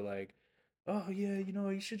people who are like, oh yeah,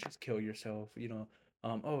 you should just kill yourself,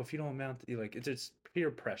 oh, if you don't amount to, like, it's just peer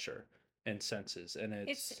pressure in senses, and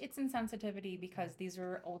It's it's, it's insensitivity because these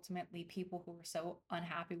are ultimately people who are so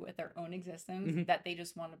unhappy with their own existence Mhm. that they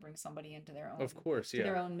just want to bring somebody into Of course, to yeah,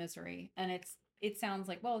 their own misery. And it sounds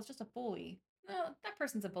like, well, it's just a bully. No, that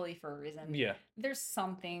person's a bully for a reason. yeah, There's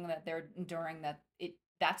something that they're enduring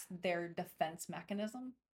that's their defense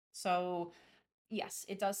mechanism. So yes,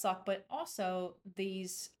 it does suck, but also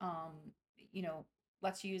these you know,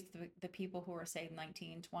 let's use the people who are say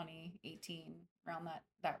 19, 20, 18, around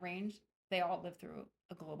that range. They all lived through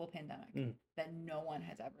a global pandemic mm, that no one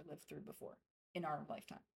has ever lived through before in our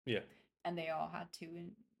lifetime. yeah, And they all had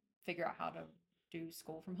to figure out how to do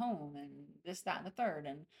school from home and this, that, and the third.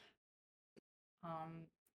 And um,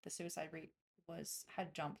 the suicide rate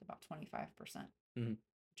had jumped about 25% mhm,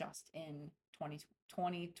 just in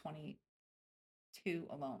 2020, two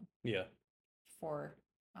alone Yeah. for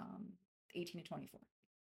 18 to 24.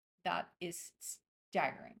 That is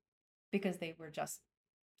staggering because they were just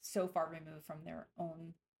so far removed from their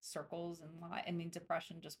own circles and I mean,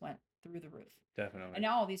 depression just went through the roof. Definitely. And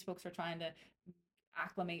now all these folks are trying to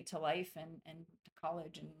acclimate to life and to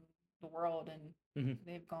college and the world, and Hmm.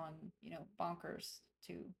 they've gone, bonkers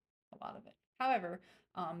to a lot of it. However,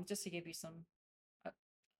 just to give you a,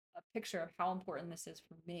 a picture of how important this is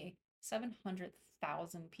for me,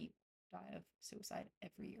 700,000 people die of suicide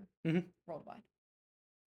every year Hmm. worldwide.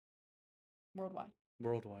 Worldwide.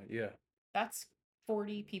 Worldwide, yeah. That's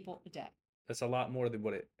 40 people a day. That's a lot more than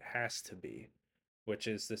what it has to be, which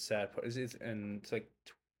is the sad part. And it's like,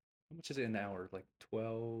 how much is it an hour? Like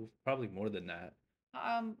 12, probably more than that.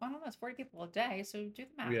 I don't know, it's 40 people a day, so do the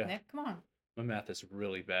math, Yeah, Nick. Come on. my math is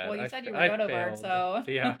really bad. Well, you said you were I good over it, failed. so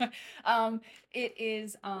Yeah, um it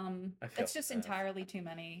is I failed it's just math. entirely too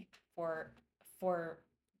many for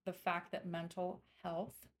the fact that mental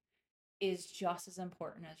health is just as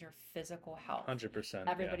important as your physical health. 100%,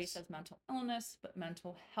 Everybody yes. says mental illness, but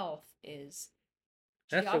mental health is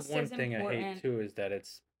That's the just one as thing I hate important. too, is that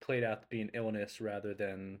it's played out to be an illness rather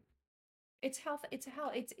than. It's health,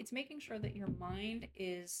 it's making sure that your mind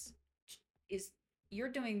is you're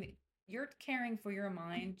doing you're caring for your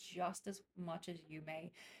mind just as much as you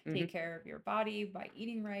may Hmm. take care of your body by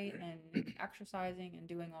eating right and exercising and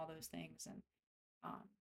doing all those things. And um,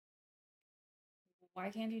 why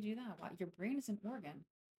can't you do that? Why, your brain is an organ.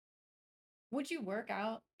 Would you work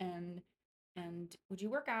out and would you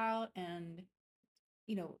work out and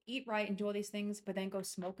eat right and do all these things, but then go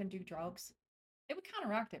smoke and do drugs? It would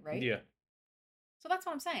counteract it, right? Yeah. So that's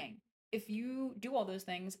what I'm saying. If you do all those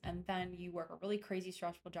things and then you work a really crazy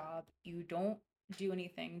stressful job, you don't do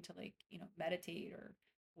anything to, like, meditate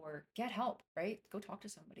or get help, right? Go talk to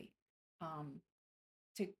somebody. Um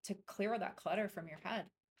to clear that clutter from your head.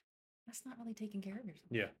 That's not really taking care of yourself.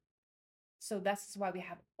 Yeah. So that's why we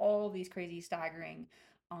have all these crazy staggering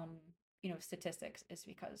statistics, is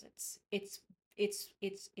because it's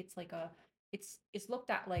like it's looked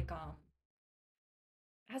at like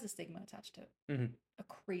it has a stigma attached to it. Hmm. A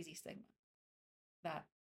crazy stigma that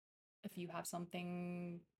if you have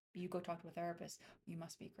something, you go talk to a therapist, you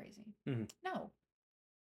must be crazy. Hmm. No.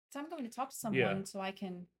 So I'm going to talk to Yeah. someone so I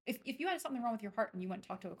can, if you had something wrong with your heart and you went to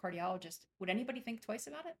talk to a cardiologist, would anybody think twice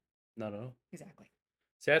about it? Not at all. Exactly.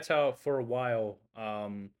 So that's how for a while,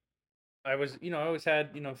 I was, I always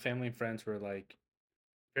had, family and friends who were like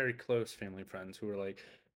very close family friends who were like,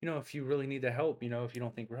 if you really need the help, if you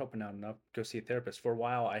don't think we're helping out enough, go see a therapist. For a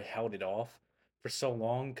while, I held it off for so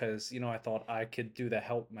long because, I thought I could do the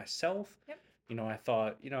help myself. Yep. I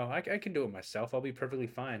thought, I can do it myself. I'll be perfectly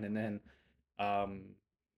fine. And then um,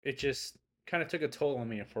 it just kind of took a toll on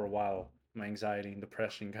me for a while. My anxiety and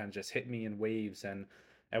depression kind of just hit me in waves. And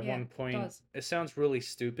at Yeah, one it point, does. it sounds really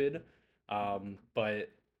stupid, but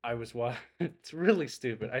it's really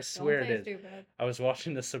stupid. I Don't swear it say is. stupid. I was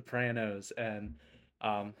watching The Sopranos and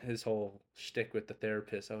his whole shtick with the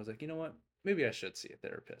therapist. I was like, you know what? Maybe I should see a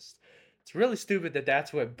therapist. It's really stupid that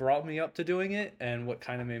that's what brought me up to doing it and what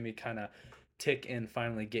kind of made me kind of tick and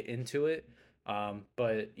finally get into it.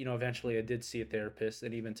 But eventually I did see a therapist,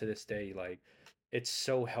 and even to this day, like, it's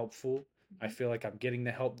so helpful. I Mhm. feel like I'm getting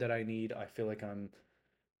the help that I need. I feel like I'm,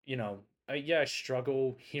 you know, I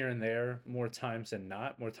struggle here and there more times than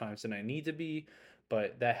not, more times than I need to be,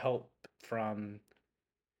 but that help from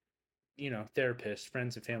therapists,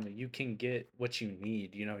 friends, and family, you can get what you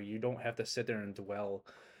need. You don't have to sit there and dwell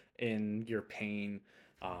in your pain.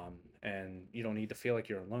 And you don't need to feel like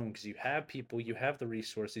you're alone because you have people, you have the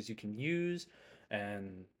resources you can use,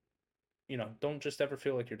 and don't just ever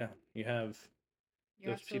feel like you're down. You have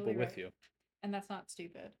You're those people absolutely with right. you. And that's not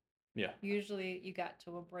stupid. Yeah. Usually you got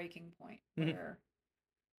to a breaking point Hmm. where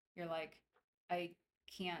you're like, I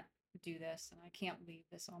can't do this and I can't leave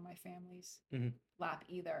this on my family's Hmm. lap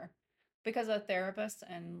either. Because a therapist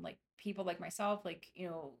and like people like myself, like,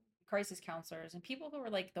 crisis counselors and people who are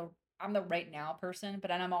like I'm the right now person, but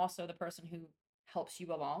then I'm also the person who helps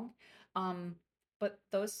you along. Um, but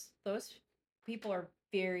those people are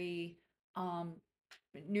very um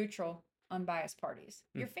neutral, unbiased parties.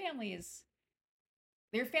 Your family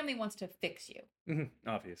wants to fix you.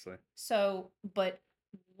 Obviously. So, but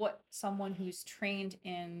what someone who's trained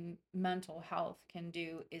in mental health can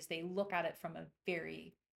do is they look at it from a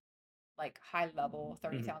very like high level Hmm.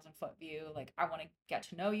 30,000 foot view. Like, I want to get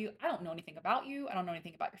to know you. I don't know anything about you. I don't know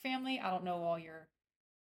anything about your family. I don't know all your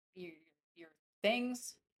your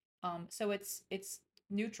things. So it's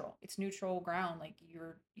neutral. It's neutral ground. Like,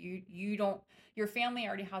 you don't, your family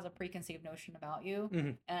already has a preconceived notion about you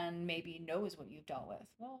Hmm. and maybe knows what you've dealt with.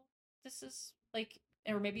 Well, this is like,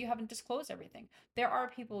 or maybe you haven't disclosed everything. There are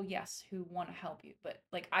people, yes, who want to help you, but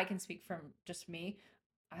like I can speak from just me.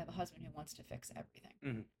 I have a husband who wants to fix everything,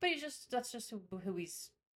 Mm-hmm. but that's just who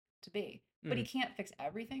he's to be. But he Mm-hmm. can't fix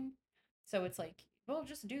everything, so it's like, well,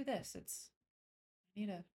 just do this. I need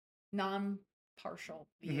a non-partial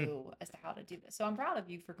Mm-hmm. view as to how to do this. So I'm proud of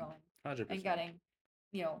you for going and 100%. getting,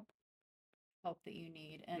 you know, help that you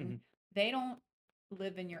need, and Mm-hmm. they don't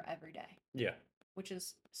live in your everyday, Yeah. which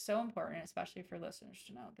is so important, especially for listeners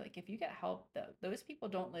to know. Like, if you get help, those people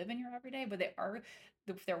don't live in your everyday, but they are,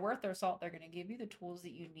 if they're worth their salt, they're going to give you the tools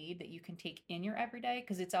that you need that you can take in your everyday,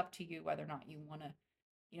 because it's up to you whether or not you want to,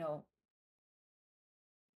 you know,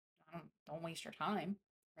 don't waste your time,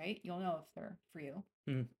 right? You'll know if they're for you.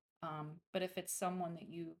 Mm-hmm. But if it's someone that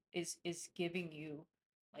you is giving you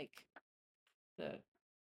like the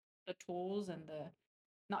the tools and the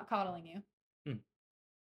not coddling you, Mm-hmm.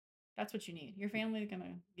 that's what you need. Your family's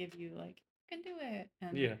gonna give you like, you can do it,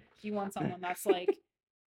 and Yeah. you want someone that's like,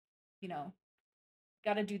 you know,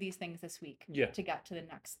 got to do these things this week Yeah. to get to the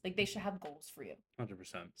next. Like, they should have goals for you.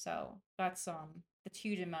 100%. So that's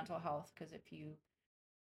huge in mental health, because if you,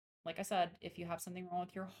 like I said, if you have something wrong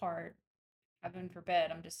with your heart, heaven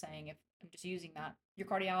forbid, I'm just saying, if I'm just using that, your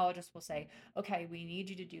cardiologist will say, okay, we need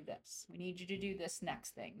you to do this. We need you to do this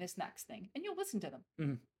next thing, and you'll listen to them.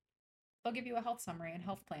 Mm-hmm. They'll give you a health summary and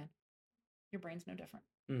health plan. Your brain's no different.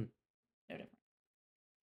 Mm-hmm. No different.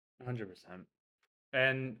 100%.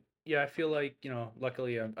 And yeah, I feel like,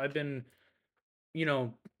 luckily I've been, you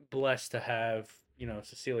know, blessed to have,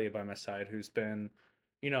 Cecilia by my side, who's been,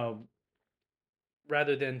 you know,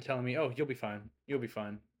 rather than telling me, "Oh, you'll be fine, it'll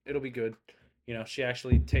be good," she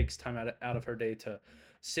actually takes time out of her day to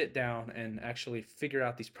sit down and actually figure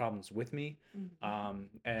out these problems with me. Mm-hmm.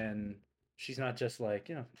 And she's not just like,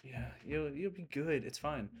 yeah, you'll be good, it's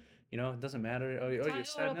fine, it doesn't matter. Oh, you're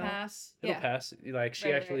sad It'll now, pass. it'll Yeah. pass. Like, she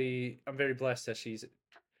Right. Right. actually, I'm very blessed that she's,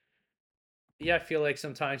 yeah, I feel like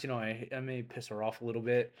sometimes, I may piss her off a little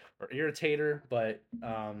bit or irritate her, but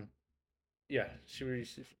yeah, she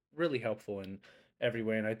was really helpful in every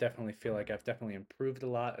way, and I definitely feel like I've definitely improved a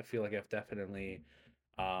lot. I feel like I've definitely,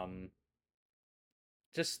 um,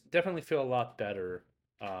 just definitely feel a lot better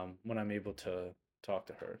when I'm able to talk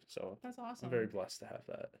to her. So That's I'm very awesome. blessed to have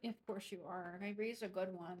that. Of course you are. I raised a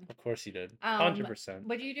good one. Of course you did, 100%.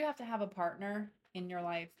 But you do have to have a partner in your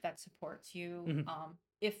life that supports you. Mm-hmm.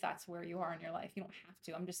 If that's where you are in your life, you don't have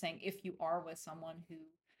to. I'm just saying, if you are with someone who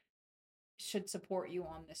should support you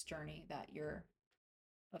on this journey that you're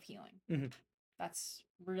of healing. Mm-hmm. That's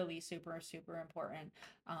really super, super important.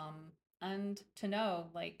 And to know,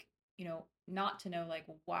 like, not to know, like,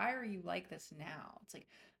 why are you like this now? It's like,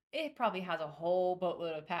 it probably has a whole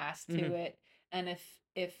boatload of past Mm-hmm. to it. And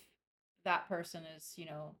if that person is,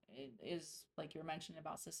 is like you were mentioning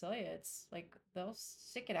about Cecilia, it's like they'll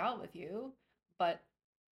stick it out with you. But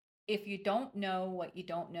if you don't know what you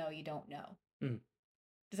don't know, you don't know. Mm-hmm.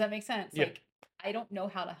 Does that make sense? Yeah. Like, I don't know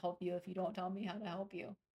how to help you if you don't tell me how to help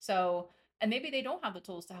you. So, and maybe they don't have the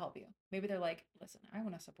tools to help you. Maybe they're like, listen, I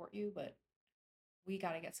want to support you, but we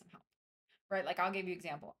got to get some help. Right? Like, I'll give you an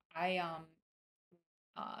example.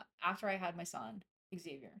 After I had my son,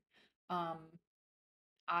 Xavier, um,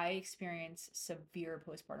 I experienced severe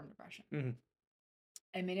postpartum depression. Mm-hmm.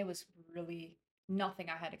 I mean, it was really nothing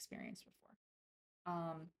I had experienced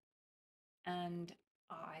before. And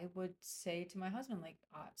I would say to my husband, like,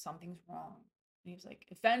 something's wrong. And he was like,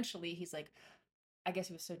 eventually, he's like, I guess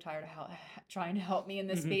he was so tired of trying to help me in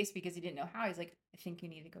this Mm-hmm. space because he didn't know how. He's like, I think you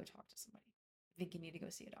need to go talk to somebody. I think you need to go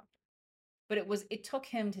see a doctor. But it took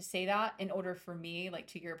him to say that in order for me, like,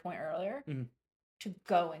 to your point earlier, Mm-hmm. to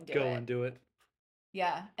go and do Go it. and do it.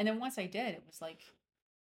 Yeah. And then once I did, it was like,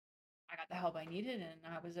 I got the help I needed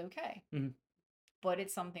and I was okay. Mm-hmm. But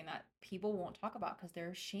it's something that people won't talk about because they're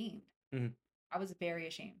ashamed. Mm-hmm. I was very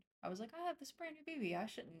ashamed. I was like, I have this brand new baby. I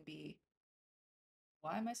shouldn't be.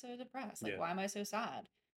 Why am I so depressed? Like, Yeah. why am I so sad?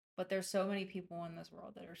 But there's so many people in this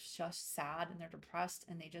world that are just sad and they're depressed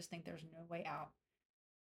and they just think there's no way out.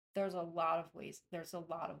 There's a lot of ways. There's a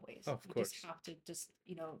lot of ways. Of You course. just have to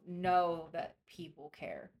know that people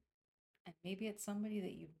care. And maybe it's somebody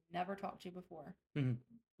that you've never talked to before. Mm-hmm.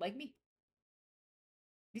 Like me.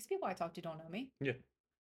 These people I talk to don't know me. Yeah.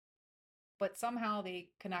 But somehow they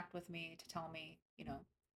connect with me to tell me,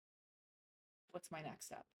 what's my next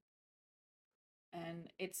step. And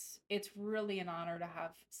it's really an honor to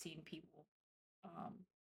have seen people um,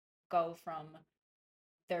 go from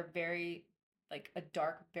their very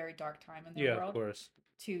dark time in their Yeah, of world course.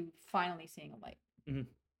 to finally seeing a light. Mm-hmm.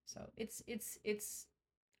 So it's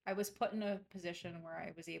I was put in a position where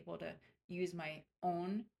I was able to use my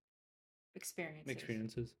own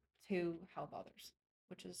experiences to help others,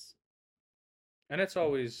 which is And it's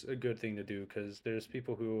always a good thing to do because there's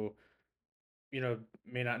people who,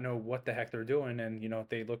 may not know what the heck they're doing, and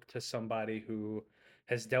they look to somebody who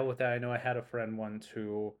has dealt with that. I know I had a friend once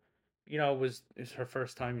who, it's her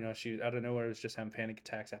first time. She out of nowhere was just having panic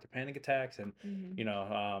attacks after panic attacks, and mm-hmm. you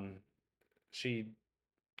know, she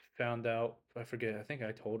found out, I forget, I think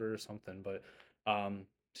I told her or something, but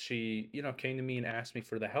she came to me and asked me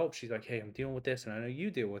for the help. She's like, hey, I'm dealing with this and I know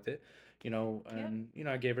you deal with it, Yeah, and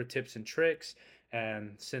I gave her tips and tricks,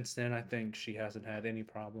 and since then I think she hasn't had any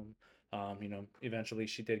problem. Eventually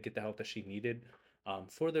she did get the help that she needed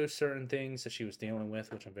for those certain things that she was dealing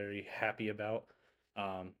with, which I'm very happy about.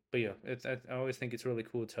 But yeah, I always think it's really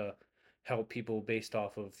cool to help people based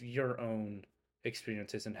off of your own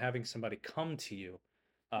experiences and having somebody come to you,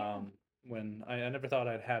 yeah. um, when I never thought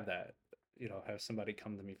I'd have that, have somebody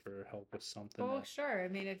come to me for help with something Well, that. sure. I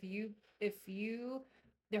mean, if you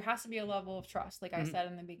there has to be a level of trust, like I Mhm, said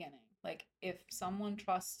in the beginning. Like if someone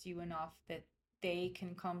trusts you enough that they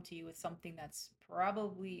can come to you with something that's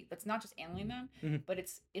not just alienating them, mhm, but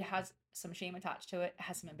it has some shame attached to it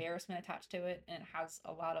has some embarrassment attached to it, and it has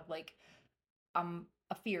a lot of like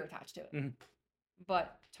a fear attached to it. mhm,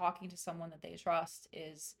 But talking to someone that they trust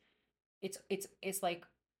is it's like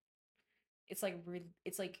it's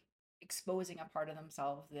like exposing a part of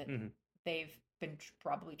themselves that mhm, they've been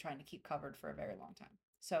probably trying to keep covered for a very long time.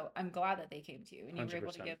 So I'm glad that they came to you and you were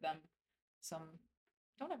able to 100%. give them some.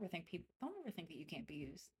 Don't ever think that you can't be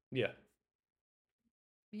used. Yeah.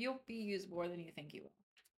 You'll be used more than you think you will,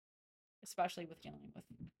 especially with dealing with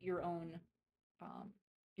your own um,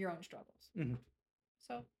 your own struggles. Mhm.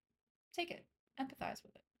 So take it, empathize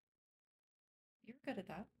with it. You're good at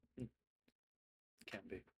that. Mm, can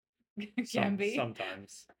be Can be.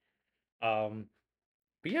 sometimes. Um,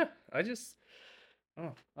 but yeah, I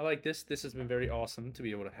like this. This has been very awesome to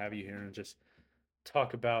be able to have you here and just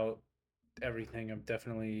talk about everything. I've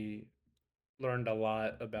definitely learned a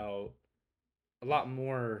lot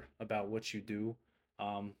more about what you do.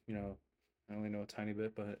 I only know a tiny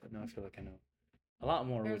bit, but now I feel like I know a lot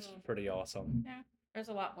more, which There's is a pretty awesome. Yeah, there's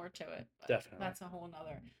a lot more to it, but Definitely.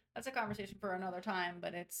 that's a conversation for another time,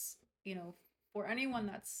 but it's, for anyone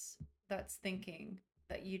that's thinking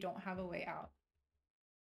that you don't have a way out,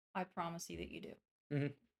 I promise you that you do. Hmm.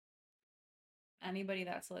 Anybody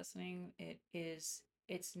that's listening, it's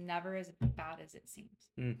never as bad as it seems.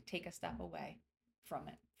 Mm. Take a step away from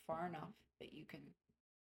it far enough that you can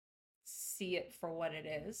see it for what it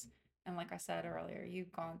is. And like I said earlier,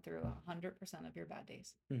 you've gone through 100% of your bad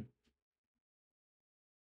days. Mm.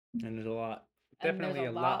 And there's And there's a definitely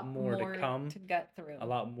a lot lot more to more come, to get through. a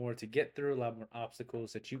lot more to get through, a lot more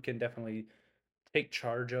obstacles that you can definitely take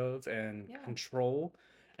charge of and Yeah. control.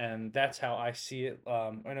 And that's how I see it.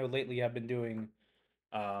 I know lately I've been doing,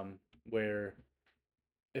 where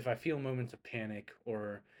if I feel moments of panic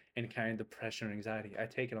or any kind of depression or anxiety, I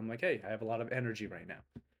take it. I'm like, hey, I have a lot of energy right now.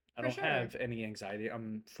 I For don't sure. have any anxiety.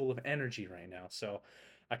 I'm full of energy right now. So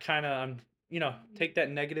I'm, Mm-hmm. take that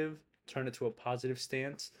negative, turn it to a positive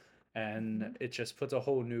stance, and Mm-hmm. it just puts a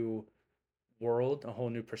whole new world, a whole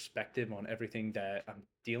new perspective on everything that I'm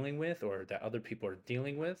dealing with or that other people are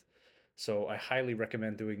dealing with. So I highly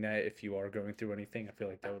recommend doing that if you are going through anything. I feel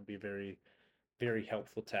like that would be very, very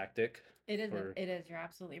helpful tactic It is. for It is. You're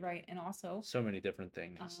absolutely right. And also, so many different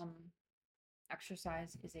things. um,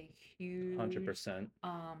 exercise is a 100%.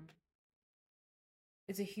 um,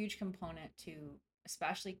 component to,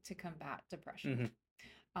 especially to combat depression.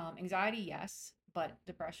 Mm-hmm. Anxiety, yes, but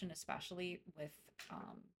depression, especially with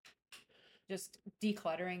um, just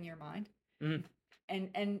decluttering your mind. Mm-hmm.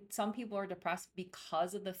 And some people are depressed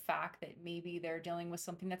because of the fact that maybe they're dealing with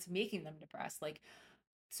something that's making them depressed, like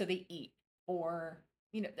so they eat, or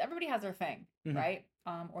everybody has their thing, Mm-hmm. right?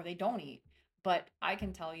 Or they don't eat. But I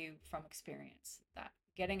can tell you from experience that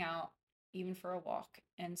getting out, even for a walk,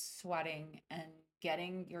 and sweating and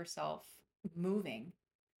getting yourself moving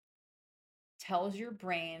tells your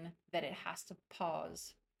brain that it has to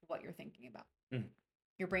pause what you're thinking about. Mm-hmm.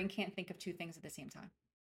 Your brain can't think of two things at the same time.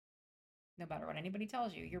 No matter what anybody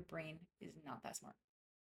tells you, your brain is not that smart.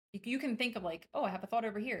 You can think of like, oh, I have a thought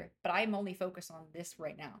over here, but I'm only focused on this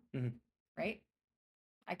right now, Mm-hmm. right?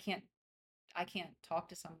 I can't I can't talk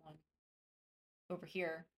to someone over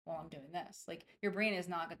here while I'm doing this. Like your brain is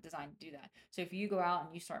not designed to do that. So if you go out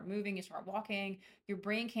and you start moving, you start walking, your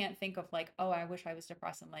brain can't think of like, oh, I wish I was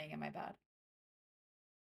depressed and laying in my bed.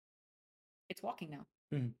 It's walking now.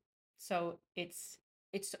 Mm-hmm. So it's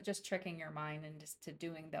just tricking your mind and just to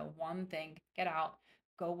doing the one thing. Get out,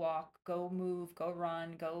 go walk, go move, go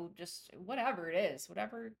run, go just whatever it is,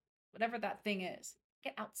 whatever that thing is.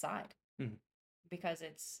 Get outside. Mm-hmm. because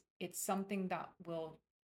it's something that will,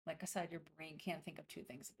 like I said, your brain can't think of two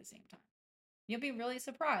things at the same time. You'll be really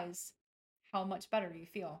surprised how much better you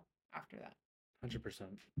feel after that. 100%.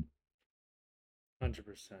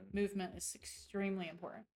 100%. Movement is extremely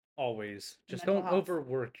important. Always. Just Mental don't health.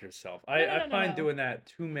 overwork yourself. No, no, I no, no, find no. doing that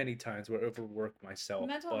too many times where I overwork myself,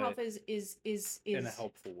 Mental but health is in a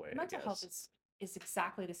helpful way, I mental health guess. is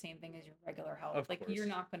exactly the same thing as your regular health. Of Like you're course.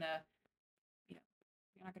 not gonna, you know,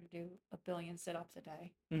 you're not gonna do a billion sit-ups a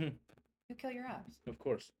day. Hmm. You kill your abs. Of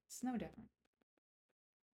course. It's no different.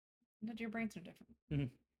 No, your brain's no different.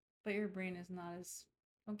 Hmm. But your brain is not as.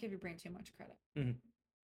 Don't give your brain too much credit. Hmm.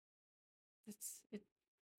 It.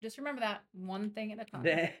 Just remember that one thing at a time.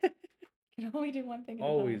 You can only do one thing at a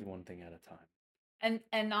time. Always one thing at a time.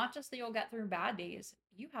 And not just that you'll get through bad days.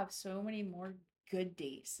 You have so many more good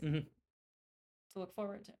days Hmm. to look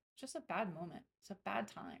forward to. It's just a bad moment. It's a bad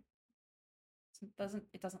time.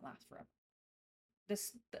 It doesn't last forever.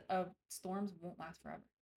 This storms won't last forever.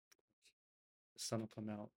 The sun will come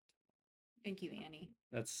out. Thank you, Annie.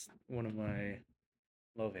 That's one of my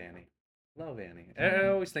love Annie. Love Annie. I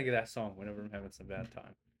always think of that song whenever I'm having some bad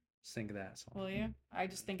time. Just think of that song. Will you? I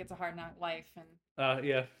just think it's a hard knock life, and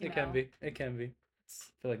Yeah, it can be. It can be.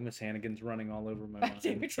 I feel like Miss Hannigan's running all over my mind. I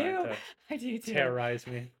do too. I do too. Terrorize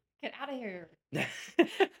me. Get out of here.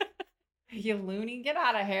 You loony, get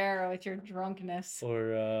out of here with your drunkenness.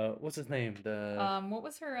 Or what's his name? What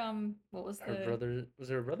was her her brother? Was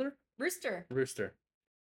there a brother? Rooster.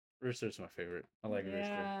 Rooster's my favorite. I like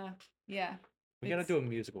Rooster. Yeah. We gotta do a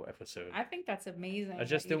musical episode. I think that's amazing. I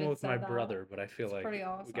just did one with my brother, but I feel like pretty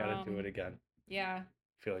awesome. We gotta do it again. Yeah.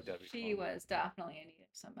 I feel like that'd be She was definitely in need of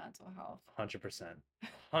some mental health. 100%.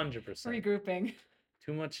 100%. Regrouping.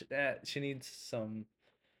 Too much. She needs some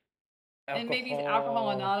alcohol. And maybe Alcohol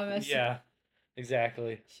Anonymous. Yeah,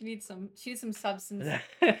 exactly. She needs some substance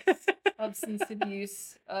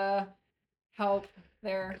abuse help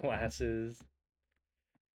there. Classes.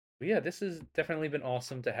 But yeah, this has definitely been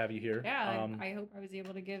awesome to have you here. Yeah, I hope I was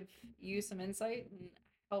able to give you some insight and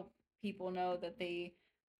help people know that they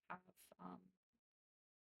have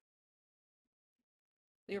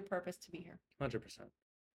their purpose to be here. 100%.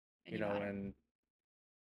 And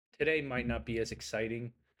today might not be as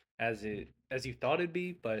exciting as you thought it'd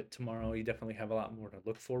be, but tomorrow you definitely have a lot more to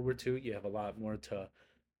look forward to. You have a lot more to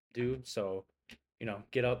do. So,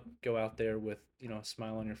 get up, go out there with, a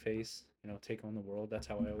smile on your face, take on the world. That's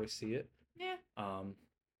how I always see it. Yeah.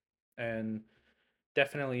 And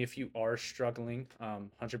definitely if you are struggling,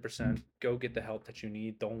 100% go get the help that you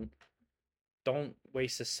need. Don't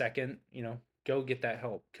waste a second, go get that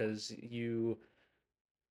help, because you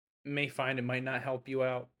may find it might not help you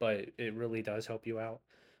out, but it really does help you out.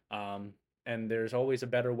 And there's always a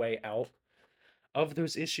better way out of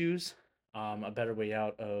those issues, a better way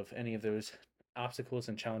out of any of those obstacles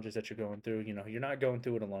and challenges that you're going through. You're not going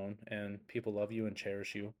through it alone, and people love you and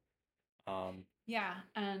cherish you. Yeah,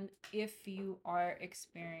 and if you are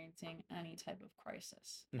experiencing any type of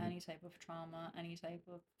crisis, any type of trauma, any type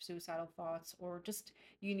of suicidal thoughts, or just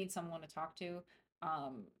you need someone to talk to,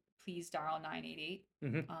 please dial 988.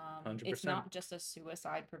 It's not just a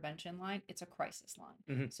suicide prevention line, it's a crisis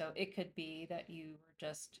line. So it could be that you were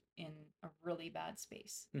just in a really bad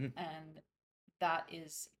space, and that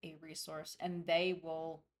is a resource, and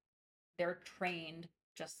they're trained,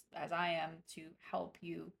 just as I am, to help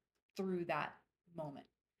you through that moment.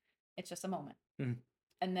 It's just a moment.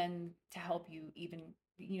 And then to help you, even,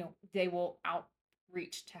 they will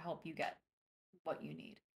outreach to help you get what you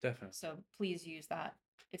need. Definitely. So please use that.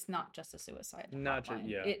 It's not just a suicide hotline.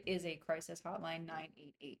 Yeah. It is a crisis hotline,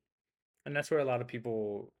 988. And that's where a lot of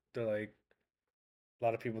people, a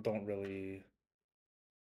lot of people don't really,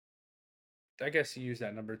 I guess, use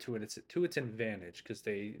that number to its advantage, because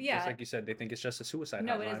they, just like you said, they think it's just a suicide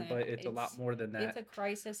hotline, but it's a lot more than that. It's a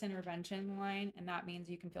crisis intervention line, and that means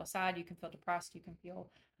you can feel sad, you can feel depressed, you can feel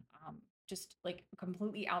just like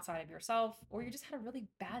completely outside of yourself, or you just had a really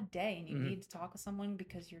bad day and you need to talk with someone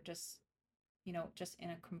because you're just, just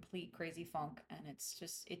in a complete crazy funk, and it's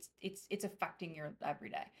just it's affecting your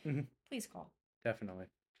everyday. Please call. Definitely.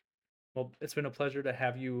 Well, it's been a pleasure to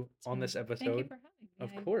have you on this episode. Thank you for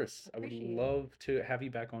having me. Of course. I would love to have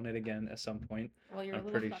you back on it again at some point. Well, you're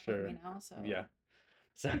pretty sure. Me now, so. Yeah.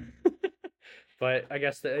 So, but I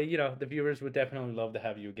guess the viewers would definitely love to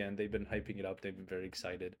have you again. They've been hyping it up. They've been very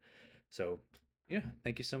excited. So, yeah,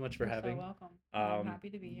 thank you so much for having. You're so welcome. I'm happy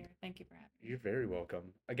to be here. Thank you for having me. You're very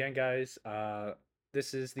welcome. Again, guys,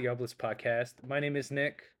 this is the AllBlitzPodcast. My name is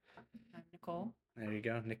Nick. I'm Nicole. There you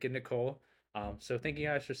go, Nick and Nicole. So thank you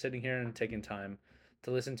guys for sitting here and taking time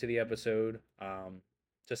to listen to the episode.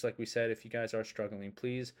 Just like we said, if you guys are struggling,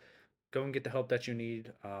 please go and get the help that you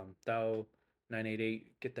need. Dial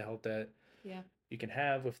 988, get the help that Yeah. you can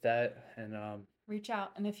have with that. And Reach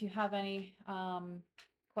out. And if you have any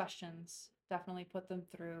questions, definitely put them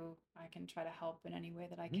through. I can try to help in any way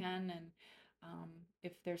that I mhm, can. And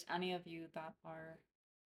if there's any of you that are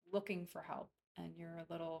looking for help and you're a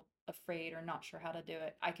little afraid or not sure how to do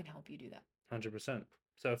it, I can help you do that. 100%.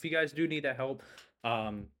 So if you guys do need that help,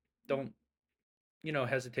 don't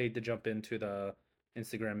hesitate to jump into the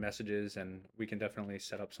Instagram messages, and we can definitely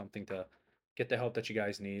set up something to get the help that you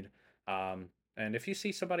guys need. And if you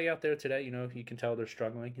see somebody out there today, you can tell they're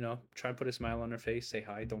struggling, try and put a smile on their face, say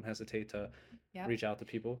hi. Don't hesitate to Yep. reach out to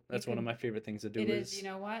people. You That's one of can, my favorite things to do it is, you is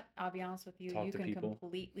know what? I'll be honest with you, talk you to can people.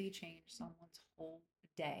 completely change someone's whole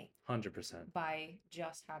day 100%. by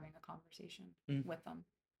just having a conversation Mm. with them.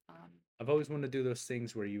 Um, I've always wanted to do those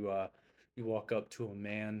things where you walk up to a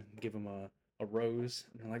man, give him a rose,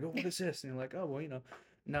 and they're like, "Oh, what is this?" And you're like, "Oh, well,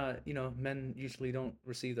 not men usually don't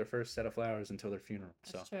receive their first set of flowers until their funeral."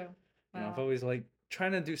 So, that's true. I've Well, always like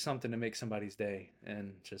trying to do something to make somebody's day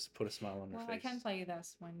and just put a smile on their well, I can face. tell you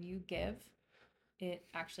this: when you give, it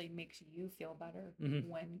actually makes you feel better Hmm.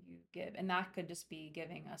 when you give, and that could just be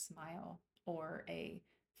giving a smile or a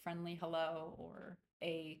friendly hello or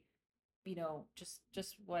a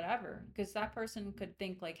just whatever, because that person could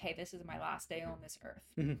think like, hey, this is my last day on this earth.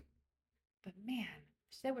 Hmm. But man,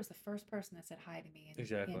 that was the first person that said hi to me in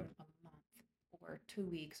Exactly. a month or 2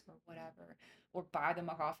 weeks or whatever, or buy them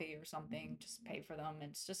a coffee or something, just pay for them.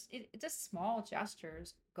 And it's just small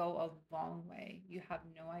gestures go a long way. You have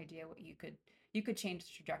no idea what you could change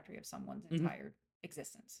the trajectory of someone's Hmm. entire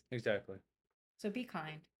existence. Exactly. So be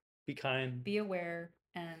kind, Be kind. be aware,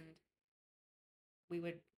 and we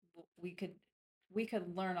would we could we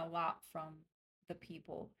could learn a lot from the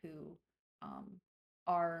people who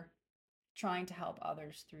are trying to help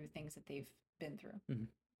others through things that they've been through. Hmm.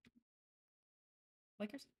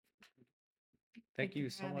 Like yourself. Thank Thank you you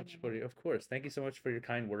for so having much me, for Nick. of course. Thank you so much for your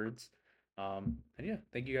kind words. And yeah,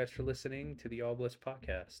 thank you guys for listening to the All Bliss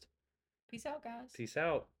podcast. Peace out, guys. Peace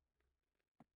out.